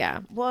ballpark. Yeah.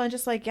 Well, and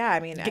just like, yeah, I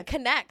mean,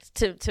 connect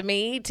to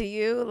me, to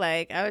you.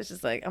 Like I was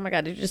just like, oh my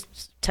God, did you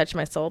just touch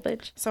my soul,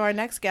 bitch? So our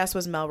next guest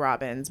was Mel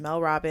Robbins.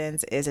 Mel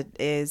Robbins is one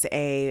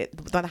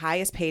of the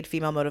highest paid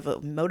female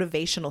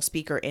motivational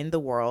speaker in the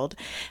world.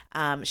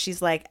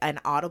 She's like an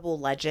Audible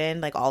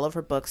legend. Like all of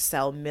her books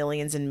sell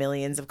millions and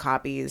millions of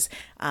copies.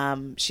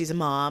 She's a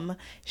mom.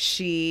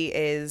 She's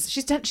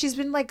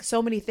been like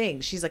so many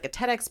things. She's like a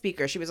TEDx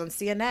speaker. She was on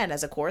CNN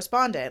as a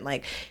correspondent.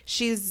 Like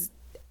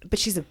but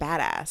she's a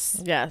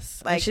badass.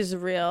 Yes. Like, and she's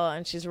real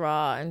and she's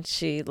raw and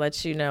she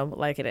lets you know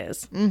like it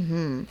is.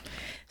 Mm-hmm.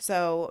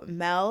 So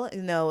Mel,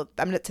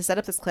 to set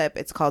up this clip,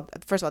 it's called,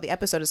 first of all, the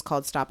episode is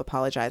called Stop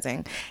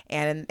Apologizing.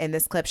 And in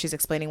this clip, she's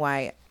explaining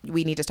why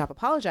we need to stop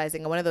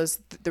apologizing. And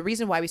the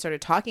reason why we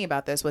started talking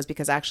about this was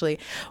because actually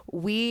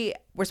we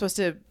were supposed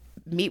to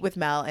meet with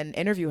Mel and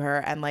interview her,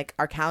 and like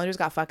our calendars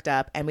got fucked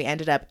up and we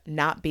ended up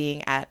not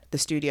being at the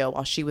studio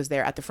while she was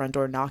there at the front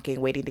door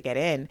knocking, waiting to get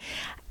in.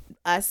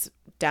 Us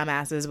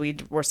dumbasses, we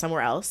were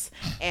somewhere else,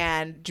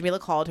 and Jamila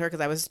called her because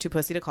I was too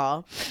pussy to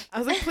call. I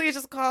was like, please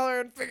just call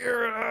her and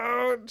figure it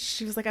out.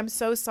 She was like, I'm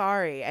so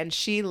sorry. And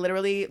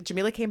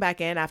Jamila came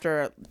back in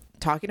after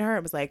talking to her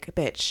and was like,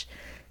 bitch,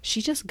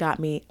 she just got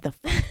me the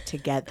fuck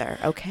together,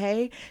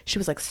 okay? She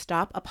was like,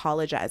 stop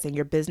apologizing.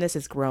 Your business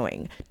is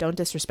growing. Don't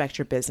disrespect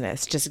your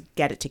business. Just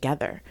get it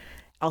together.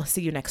 I'll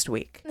see you next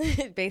week.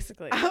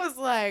 Basically. I was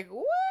like,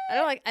 what?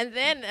 And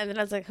then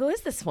I was like, who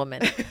is this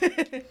woman?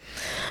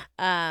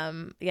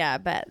 Yeah,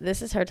 but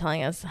this is her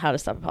telling us how to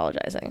stop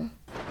apologizing.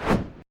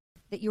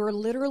 That you are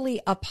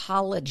literally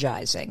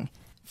apologizing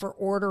for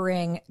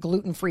ordering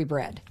gluten-free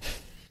bread,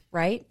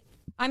 right?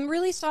 I'm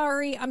really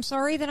sorry. I'm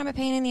sorry that I'm a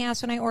pain in the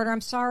ass when I order.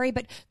 I'm sorry,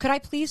 but could I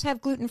please have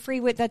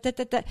gluten-free with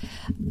that?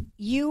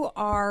 You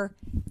are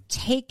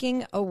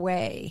taking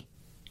away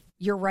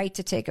your right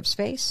to take up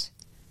space.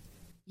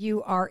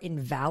 You are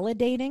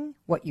invalidating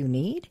what you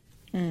need.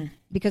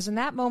 Because in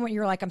that moment,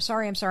 you're like, I'm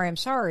sorry.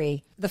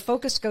 The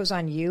focus goes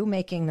on you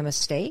making the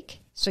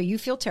mistake. So you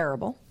feel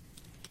terrible.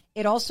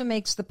 It also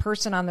makes the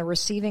person on the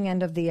receiving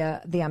end of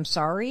the I'm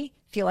sorry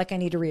feel like I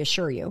need to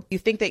reassure you. You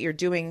think that you're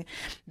doing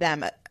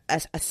them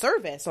a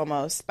service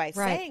almost by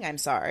saying I'm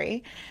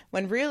sorry,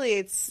 when really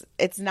it's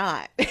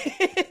not.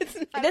 It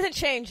doesn't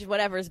change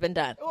whatever's been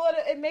done. Well,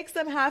 it makes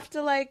them have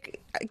to like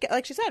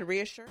she said,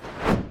 reassure.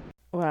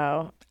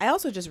 Wow. I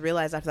also just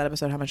realized after that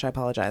episode how much I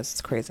apologize.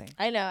 It's crazy.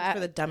 I know.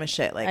 For the dumbest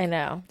shit. Like, I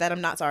know. That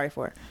I'm not sorry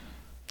for.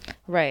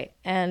 Right.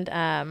 And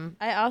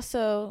I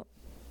also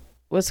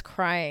was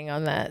crying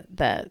on that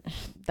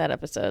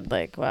episode.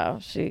 Like, wow,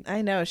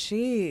 I know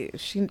she's a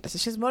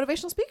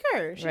motivational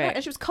speaker.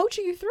 And she was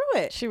coaching you through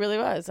it. She really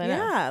was. I know.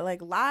 Yeah,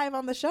 like live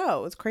on the show.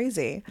 It was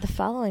crazy. The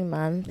following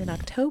month, in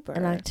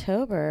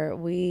October,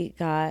 we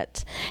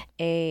got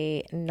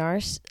a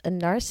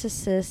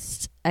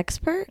narcissist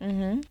expert.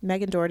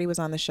 Megan Doherty was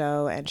on the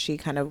show, and she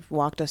kind of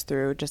walked us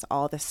through just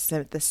all the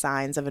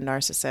signs of a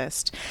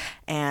narcissist,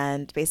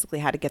 and basically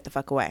how to get the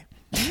fuck away.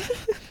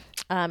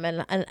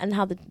 And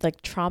how the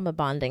trauma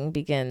bonding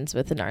begins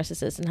with the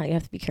narcissist, and how you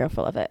have to be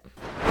careful of it.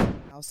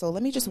 So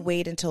let me just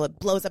wait until it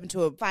blows up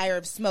into a fire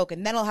of smoke,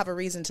 and then I'll have a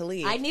reason to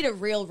leave. I need a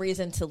real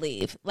reason to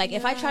leave. Like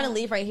if I try to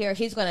leave right here,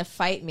 he's going to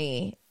fight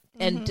me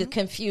and to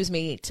confuse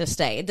me to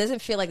stay. It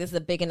doesn't feel like this is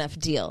a big enough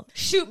deal.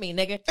 Shoot me,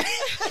 nigga.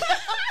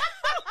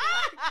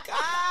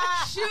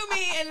 Shoot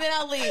me and then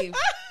I'll leave.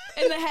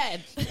 In the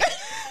head.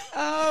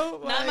 Oh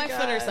my Not my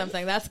God. foot or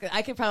something. That's good.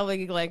 I could probably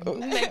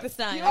make the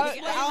sign. I'll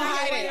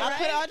hide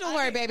it. Don't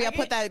worry, baby. I'll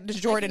put that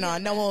Jordan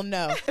on. No one will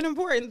know. An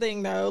important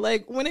thing though,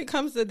 like when it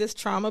comes to this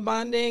trauma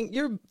bonding,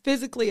 you're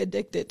physically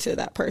addicted to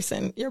that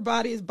person. Your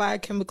body is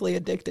biochemically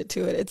addicted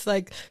to it. It's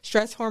like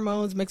stress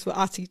hormones mixed with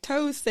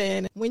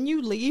oxytocin. When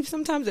you leave,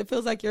 sometimes it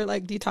feels like you're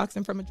like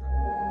detoxing from a drug.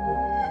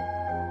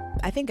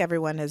 I think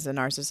everyone has a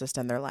narcissist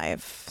in their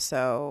life.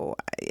 So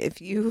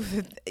if you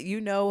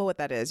know what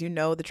that is, you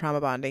know the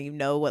trauma bonding,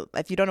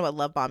 if you don't know what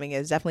love bombing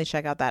is, definitely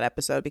check out that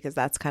episode, because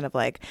that's kind of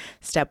like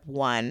step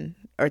one,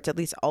 or it's at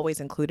least always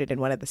included in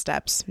one of the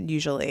steps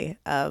usually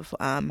of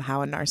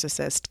how a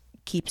narcissist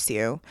keeps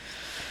you.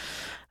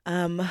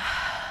 Yeah,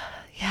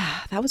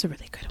 that was a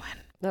really good one.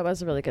 That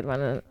was a really good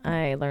one, and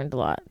I learned a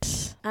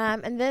lot.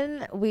 And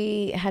then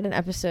we had an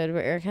episode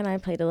where Erica and I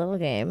played a little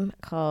game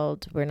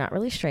called We're Not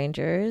Really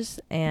Strangers,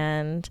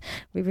 and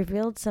we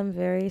revealed some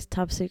very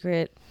top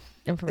secret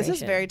information.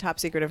 This is very top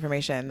secret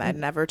information that I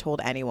never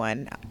told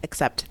anyone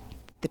except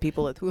the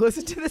people who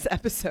listened to this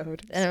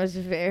episode. And it was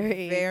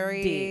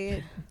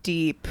very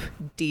deep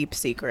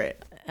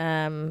secret.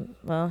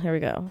 Well, here we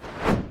go.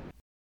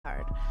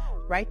 Hard.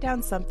 Write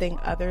down something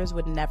others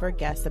would never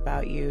guess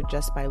about you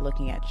just by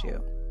looking at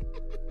you.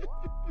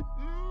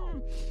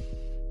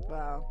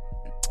 Wow.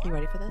 You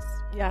ready for this?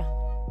 Yeah.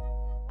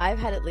 I've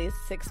had at least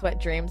 6 wet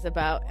dreams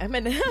about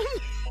Eminem.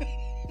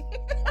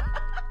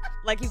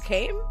 Like, you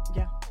came?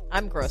 Yeah.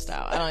 I'm grossed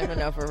out. I don't even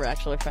know if we're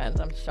actually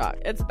friends. I'm shocked.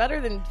 It's better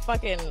than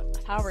fucking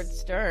Howard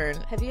Stern.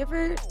 Have you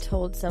ever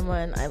told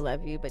someone I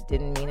love you but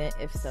didn't mean it?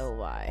 If so,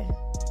 why?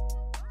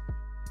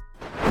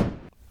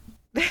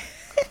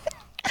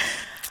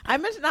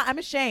 I'm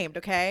ashamed,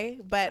 okay?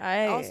 But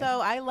also,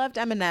 I loved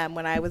Eminem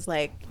when I was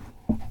like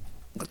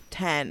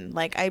 10.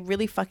 Like, I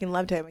really fucking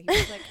loved him.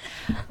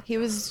 He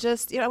was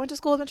just, I went to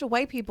school with a bunch of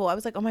white people. I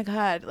was like, oh my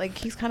God, like,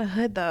 he's kind of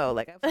hood though.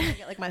 Like, I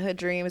get like my hood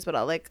dreams, but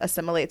I'll like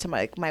assimilate to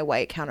my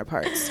white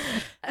counterparts.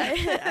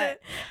 I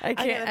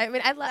can't. I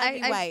mean,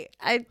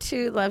 I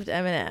too loved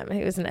Eminem.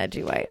 He was an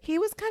edgy white. He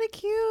was kind of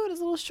cute. His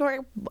little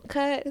short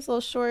cut, his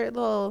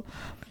little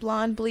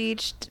blonde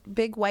bleached,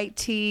 big white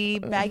tee,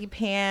 baggy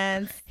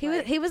pants. He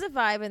was a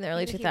vibe in the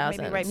early 2000s.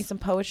 Maybe write me some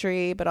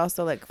poetry, but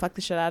also like fuck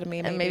the shit out of me.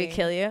 And maybe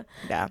kill you.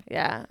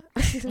 Yeah.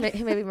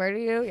 Maybe murder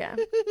you. Yeah.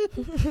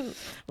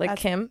 Like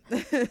Kim.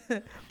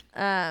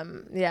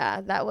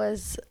 Yeah, that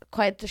was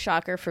quite the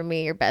shocker for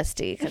me, your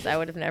bestie, because I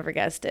would have never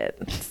guessed it.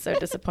 It's so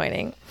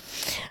disappointing.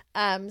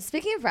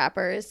 Speaking of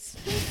rappers,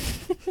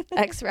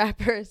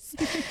 ex-rappers,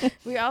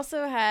 we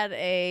also had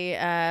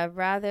a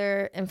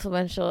rather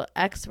influential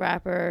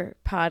ex-rapper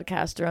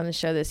podcaster on the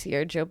show this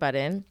year, Joe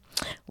Budden,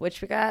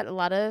 which we got a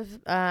lot of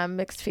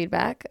mixed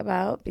feedback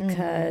about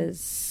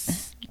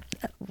because,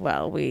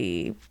 well,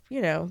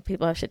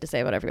 people have shit to say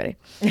about everybody.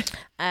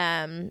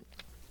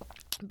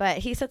 But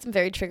he said some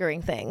very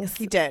triggering things.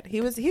 He did.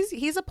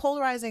 He's a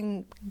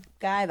polarizing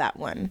guy, that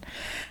one.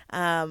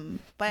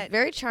 But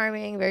very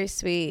charming, very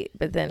sweet,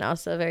 but then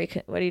also very,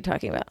 what are you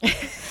talking about?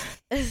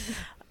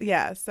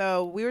 Yeah,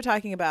 so we were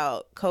talking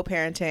about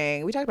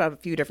co-parenting. We talked about a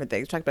few different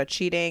things. We talked about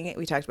cheating.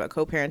 We talked about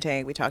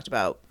co-parenting. We talked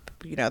about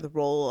the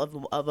role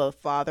of a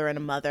father and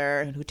a mother,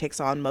 and who takes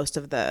on most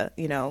of the,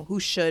 who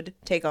should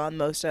take on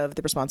most of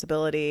the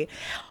responsibility.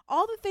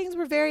 All the things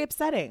were very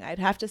upsetting, I'd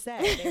have to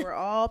say. They were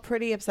all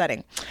pretty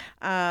upsetting.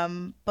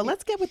 But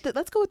let's go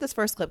with this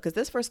first clip, because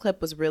this first clip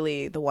was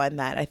really the one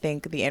that I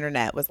think the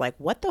internet was like,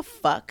 what the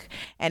fuck?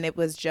 And it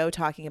was Joe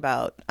talking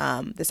about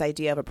this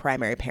idea of a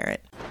primary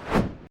parent.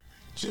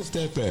 Just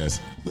that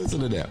fast.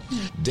 Listen to that.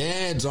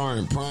 Dads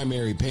aren't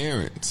primary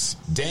parents.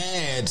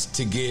 Dads,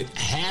 to get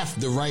half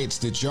the rights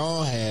that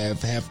y'all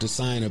have to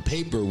sign a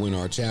paper when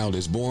our child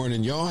is born,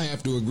 and y'all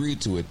have to agree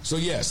to it. So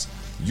yes,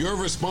 your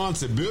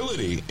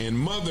responsibility in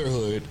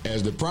motherhood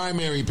as the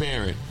primary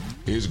parent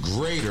is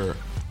greater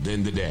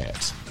than the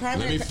dad's. Let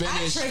me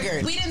finish. I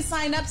triggered. We didn't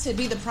sign up to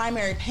be the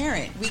primary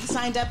parent. We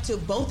signed up to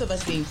both of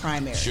us being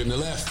primary. Shouldn't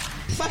have left.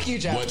 Fuck you,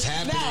 Joe. What's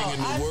happening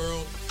in the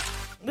world?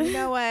 You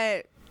know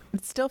what?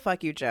 Still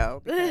fuck you,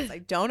 Joe, because I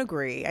don't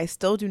agree. I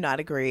still do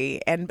not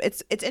agree. And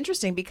it's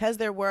interesting because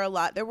there were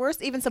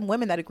even some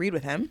women that agreed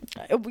with him.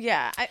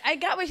 Yeah, I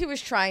got what he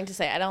was trying to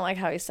say. I don't like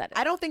how he said it.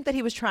 I don't think that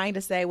he was trying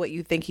to say what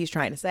you think he's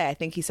trying to say. I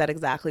think he said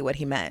exactly what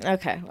he meant.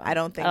 Okay. Well, I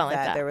don't think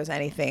that there was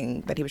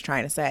anything that he was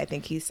trying to say. I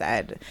think he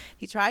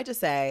tried to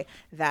say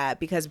that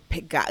because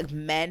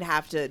men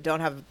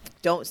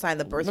don't sign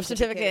the birth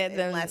certificate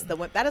unless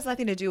that has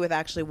nothing to do with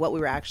actually what we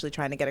were actually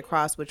trying to get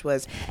across, which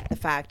was the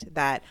fact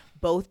that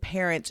both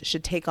parents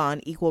should take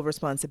on equal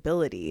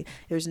responsibility.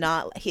 There's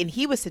not, and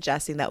he was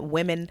suggesting that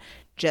women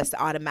just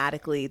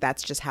automatically,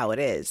 that's just how it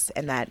is,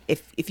 and that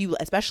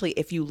especially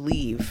if you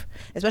leave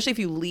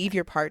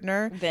your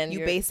partner, then you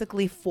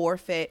basically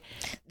forfeit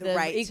the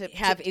right to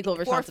have equal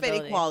responsibility,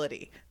 forfeit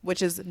equality,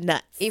 which is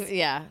nuts.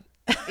 Yeah.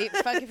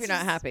 Fuck if you're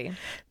not happy.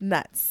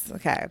 Nuts.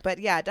 Okay. But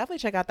yeah, definitely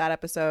check out that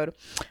episode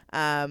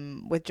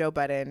with Joe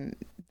Budden.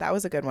 That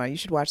was a good one. You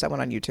should watch that one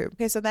on YouTube.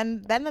 Okay, so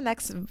then the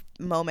next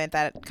moment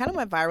that kind of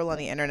went viral on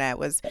the internet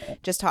was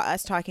just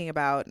us talking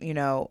about,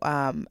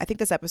 I think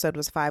this episode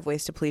was 5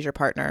 ways to please your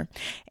partner.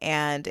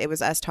 And it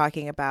was us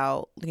talking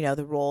about,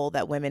 the role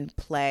that women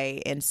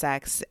play in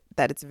sex,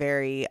 that it's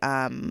very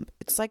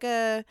it's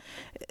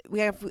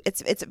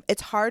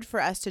hard for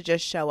us to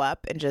just show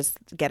up and just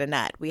get a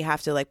nut. We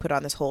have to put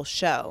on this whole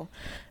show.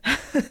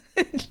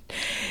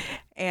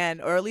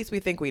 Or at least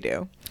we think we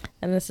do.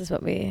 And this is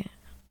what we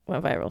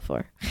went viral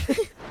for.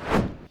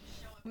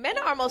 Men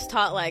are almost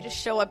taught, like, just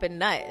show up and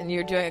nut and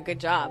you're doing a good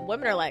job.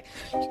 Women are like,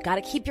 you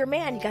gotta keep your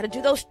man. You gotta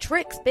do those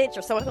tricks, bitch,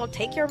 or someone's gonna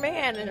take your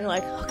man. And you're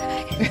like,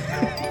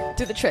 okay.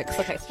 Do the tricks.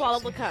 Okay, swallow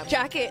the cum.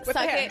 Jack it,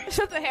 suck it,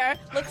 with the hair,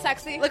 look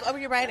sexy. Look over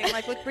your writing,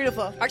 like, look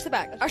beautiful. Arch the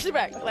back, arch the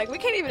back. Like, we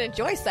can't even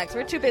enjoy sex.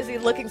 We're too busy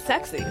looking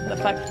sexy. The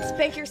fuck?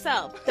 Spank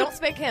yourself. Don't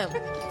spank him.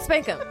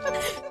 Spank him.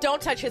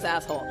 Don't touch his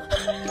asshole.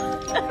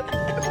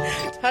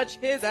 Touch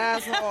his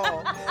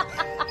asshole.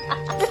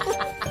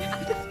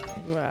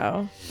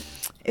 Wow.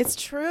 It's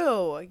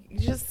true. You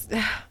just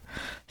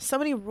so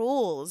many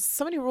rules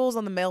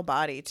on the male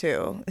body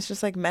too. It's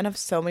just like men have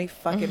so many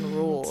fucking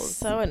rules.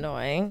 So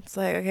annoying. It's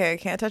like, okay, I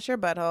can't touch your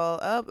butthole.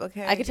 Oh,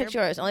 okay. I can touch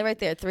yours. Only right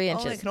there, 3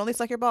 inches. I can only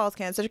suck your balls.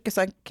 Can't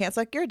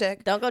suck your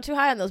dick. Don't go too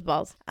high on those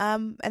balls.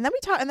 And then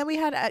we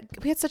had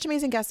such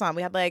amazing guests on.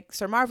 We had like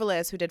Sir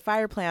Marvelous, who did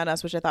Fire Play on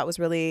us, which I thought was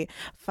really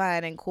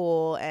fun and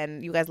cool.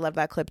 And you guys loved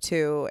that clip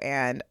too.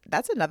 And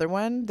that's another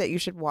one that you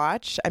should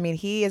watch. I mean,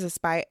 he is a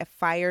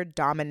fire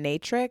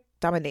dominatrix.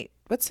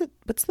 What's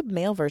the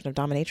male version of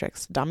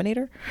dominatrix?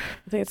 Dominator?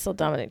 I think it's still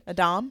dominate. A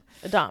dom.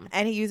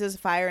 And he uses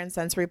fire and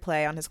sensory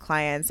play on his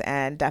clients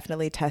and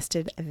definitely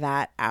tested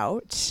that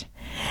out.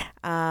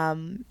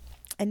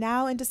 And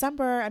now in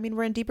December, I mean,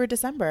 we're in deeper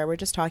December. We're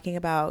just talking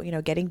about,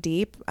 getting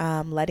deep,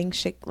 letting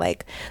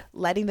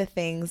the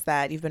things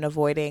that you've been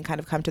avoiding kind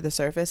of come to the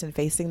surface and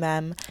facing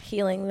them.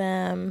 Healing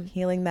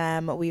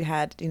them. We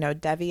had,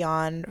 Devi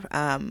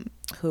on,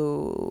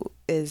 who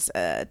is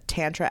a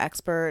Tantra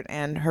expert,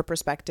 and her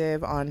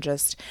perspective on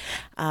just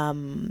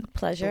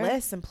pleasure,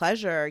 bliss and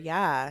pleasure.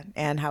 Yeah.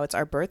 And how it's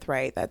our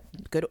birthright, that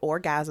good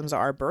orgasms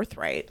are our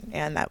birthright,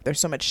 and that there's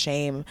so much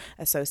shame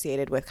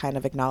associated with kind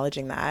of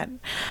acknowledging that.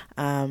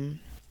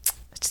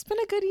 It's just been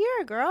a good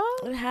year, girl.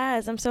 It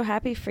has. I'm so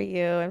happy for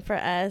you and for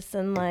us,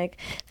 and like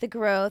the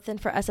growth, and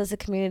for us as a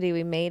community.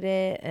 We made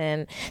it,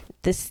 and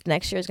this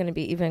next year is going to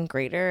be even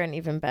greater and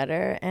even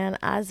better, and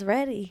I's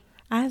ready.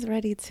 I was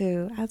ready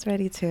to.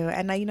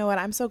 And you know what?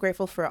 I'm so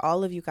grateful for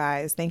all of you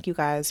guys. Thank you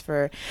guys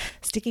for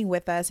sticking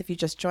with us. If you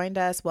just joined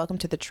us, welcome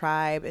to the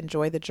tribe.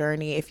 Enjoy the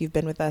journey. If you've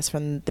been with us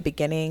from the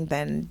beginning,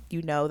 then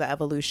you know the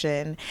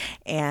evolution.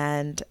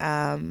 And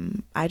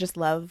I just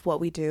love what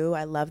we do.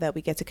 I love that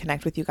we get to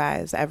connect with you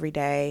guys every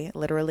day,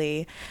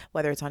 literally,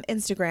 whether it's on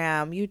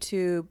Instagram,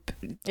 YouTube.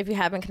 If you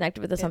haven't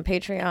connected with us on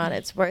Patreon,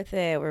 it's worth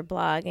it. We're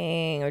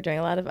blogging. We're doing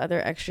a lot of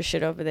other extra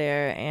shit over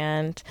there.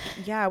 And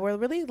yeah, we're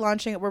really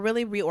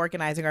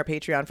reorganizing our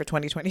Patreon for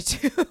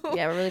 2022.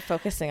 Yeah, we're really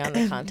focusing on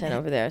the content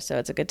over there, so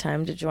it's a good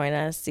time to join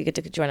us. You get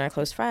to join our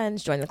close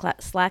friends, join the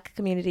Slack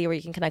community where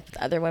you can connect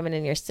with other women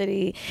in your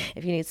city.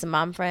 If you need some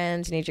mom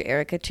friends, you need your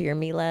Erica to your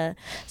Mila,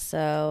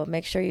 so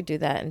make sure you do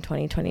that in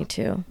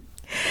 2022.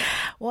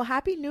 Well,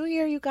 Happy New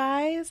Year, you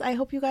guys. I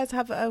hope you guys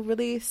have a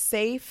really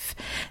safe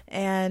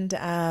and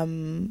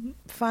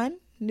fun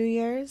New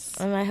Year's.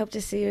 And I hope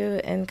to see you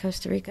in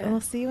Costa Rica. And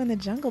we'll see you in the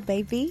jungle,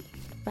 baby.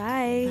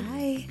 Bye.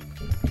 Bye.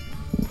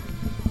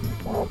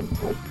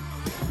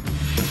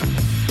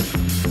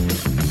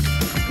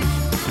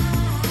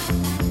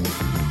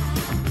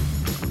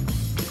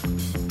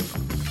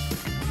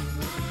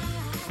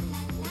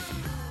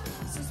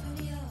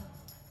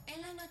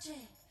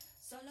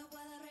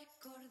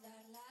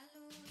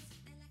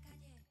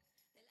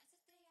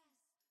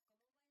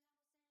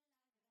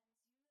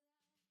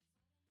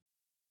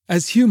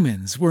 As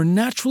humans, we're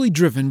naturally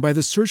driven by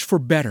the search for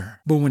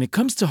better. But when it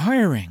comes to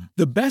hiring,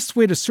 the best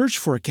way to search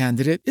for a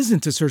candidate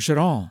isn't to search at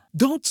all.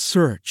 Don't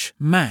search,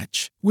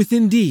 match with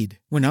Indeed.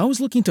 When I was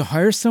looking to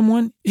hire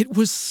someone, it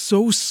was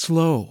so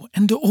slow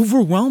and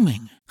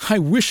overwhelming. I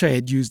wish I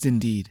had used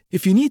Indeed.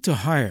 If you need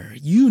to hire,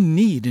 you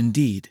need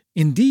Indeed.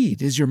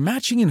 Indeed is your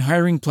matching and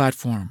hiring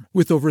platform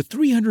with over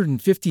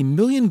 350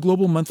 million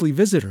global monthly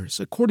visitors,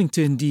 according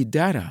to Indeed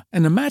data,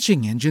 and a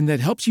matching engine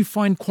that helps you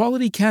find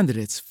quality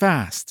candidates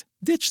fast.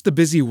 Ditch the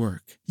busy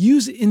work.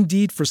 Use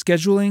Indeed for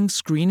scheduling,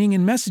 screening,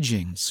 and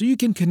messaging so you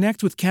can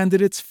connect with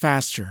candidates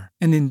faster.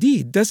 And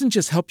Indeed doesn't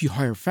just help you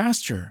hire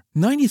faster.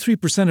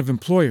 93% of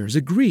employers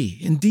agree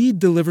Indeed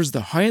delivers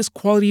the highest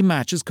quality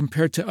matches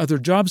compared to other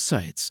job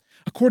sites,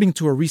 according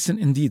to a recent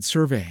Indeed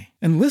survey.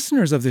 And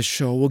listeners of this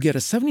show will get a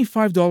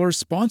 $75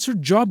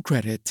 sponsored job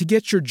credit to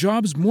get your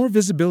jobs more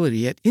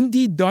visibility at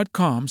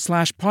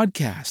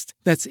Indeed.com/podcast.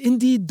 That's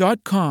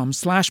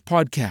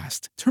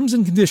Indeed.com/podcast. Terms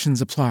and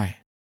conditions apply.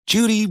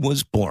 Judy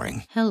was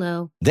boring.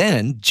 Hello.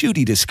 Then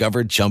Judy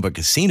discovered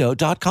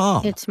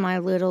ChumbaCasino.com. It's my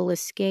little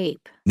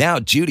escape. Now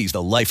Judy's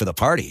the life of the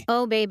party.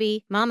 Oh,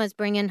 baby, mama's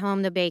bringing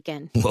home the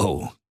bacon.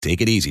 Whoa,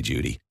 take it easy,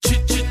 Judy.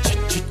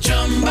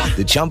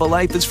 The Chumba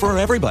life is for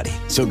everybody.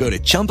 So go to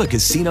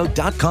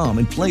ChumbaCasino.com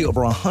and play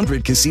over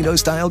 100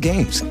 casino-style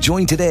games.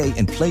 Join today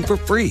and play for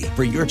free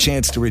for your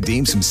chance to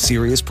redeem some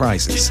serious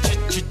prizes.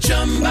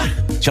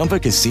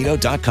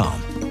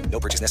 ChumbaCasino.com. No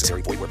purchase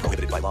necessary. Void where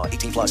prohibited by law.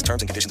 18+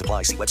 terms and conditions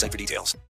apply. See website for details.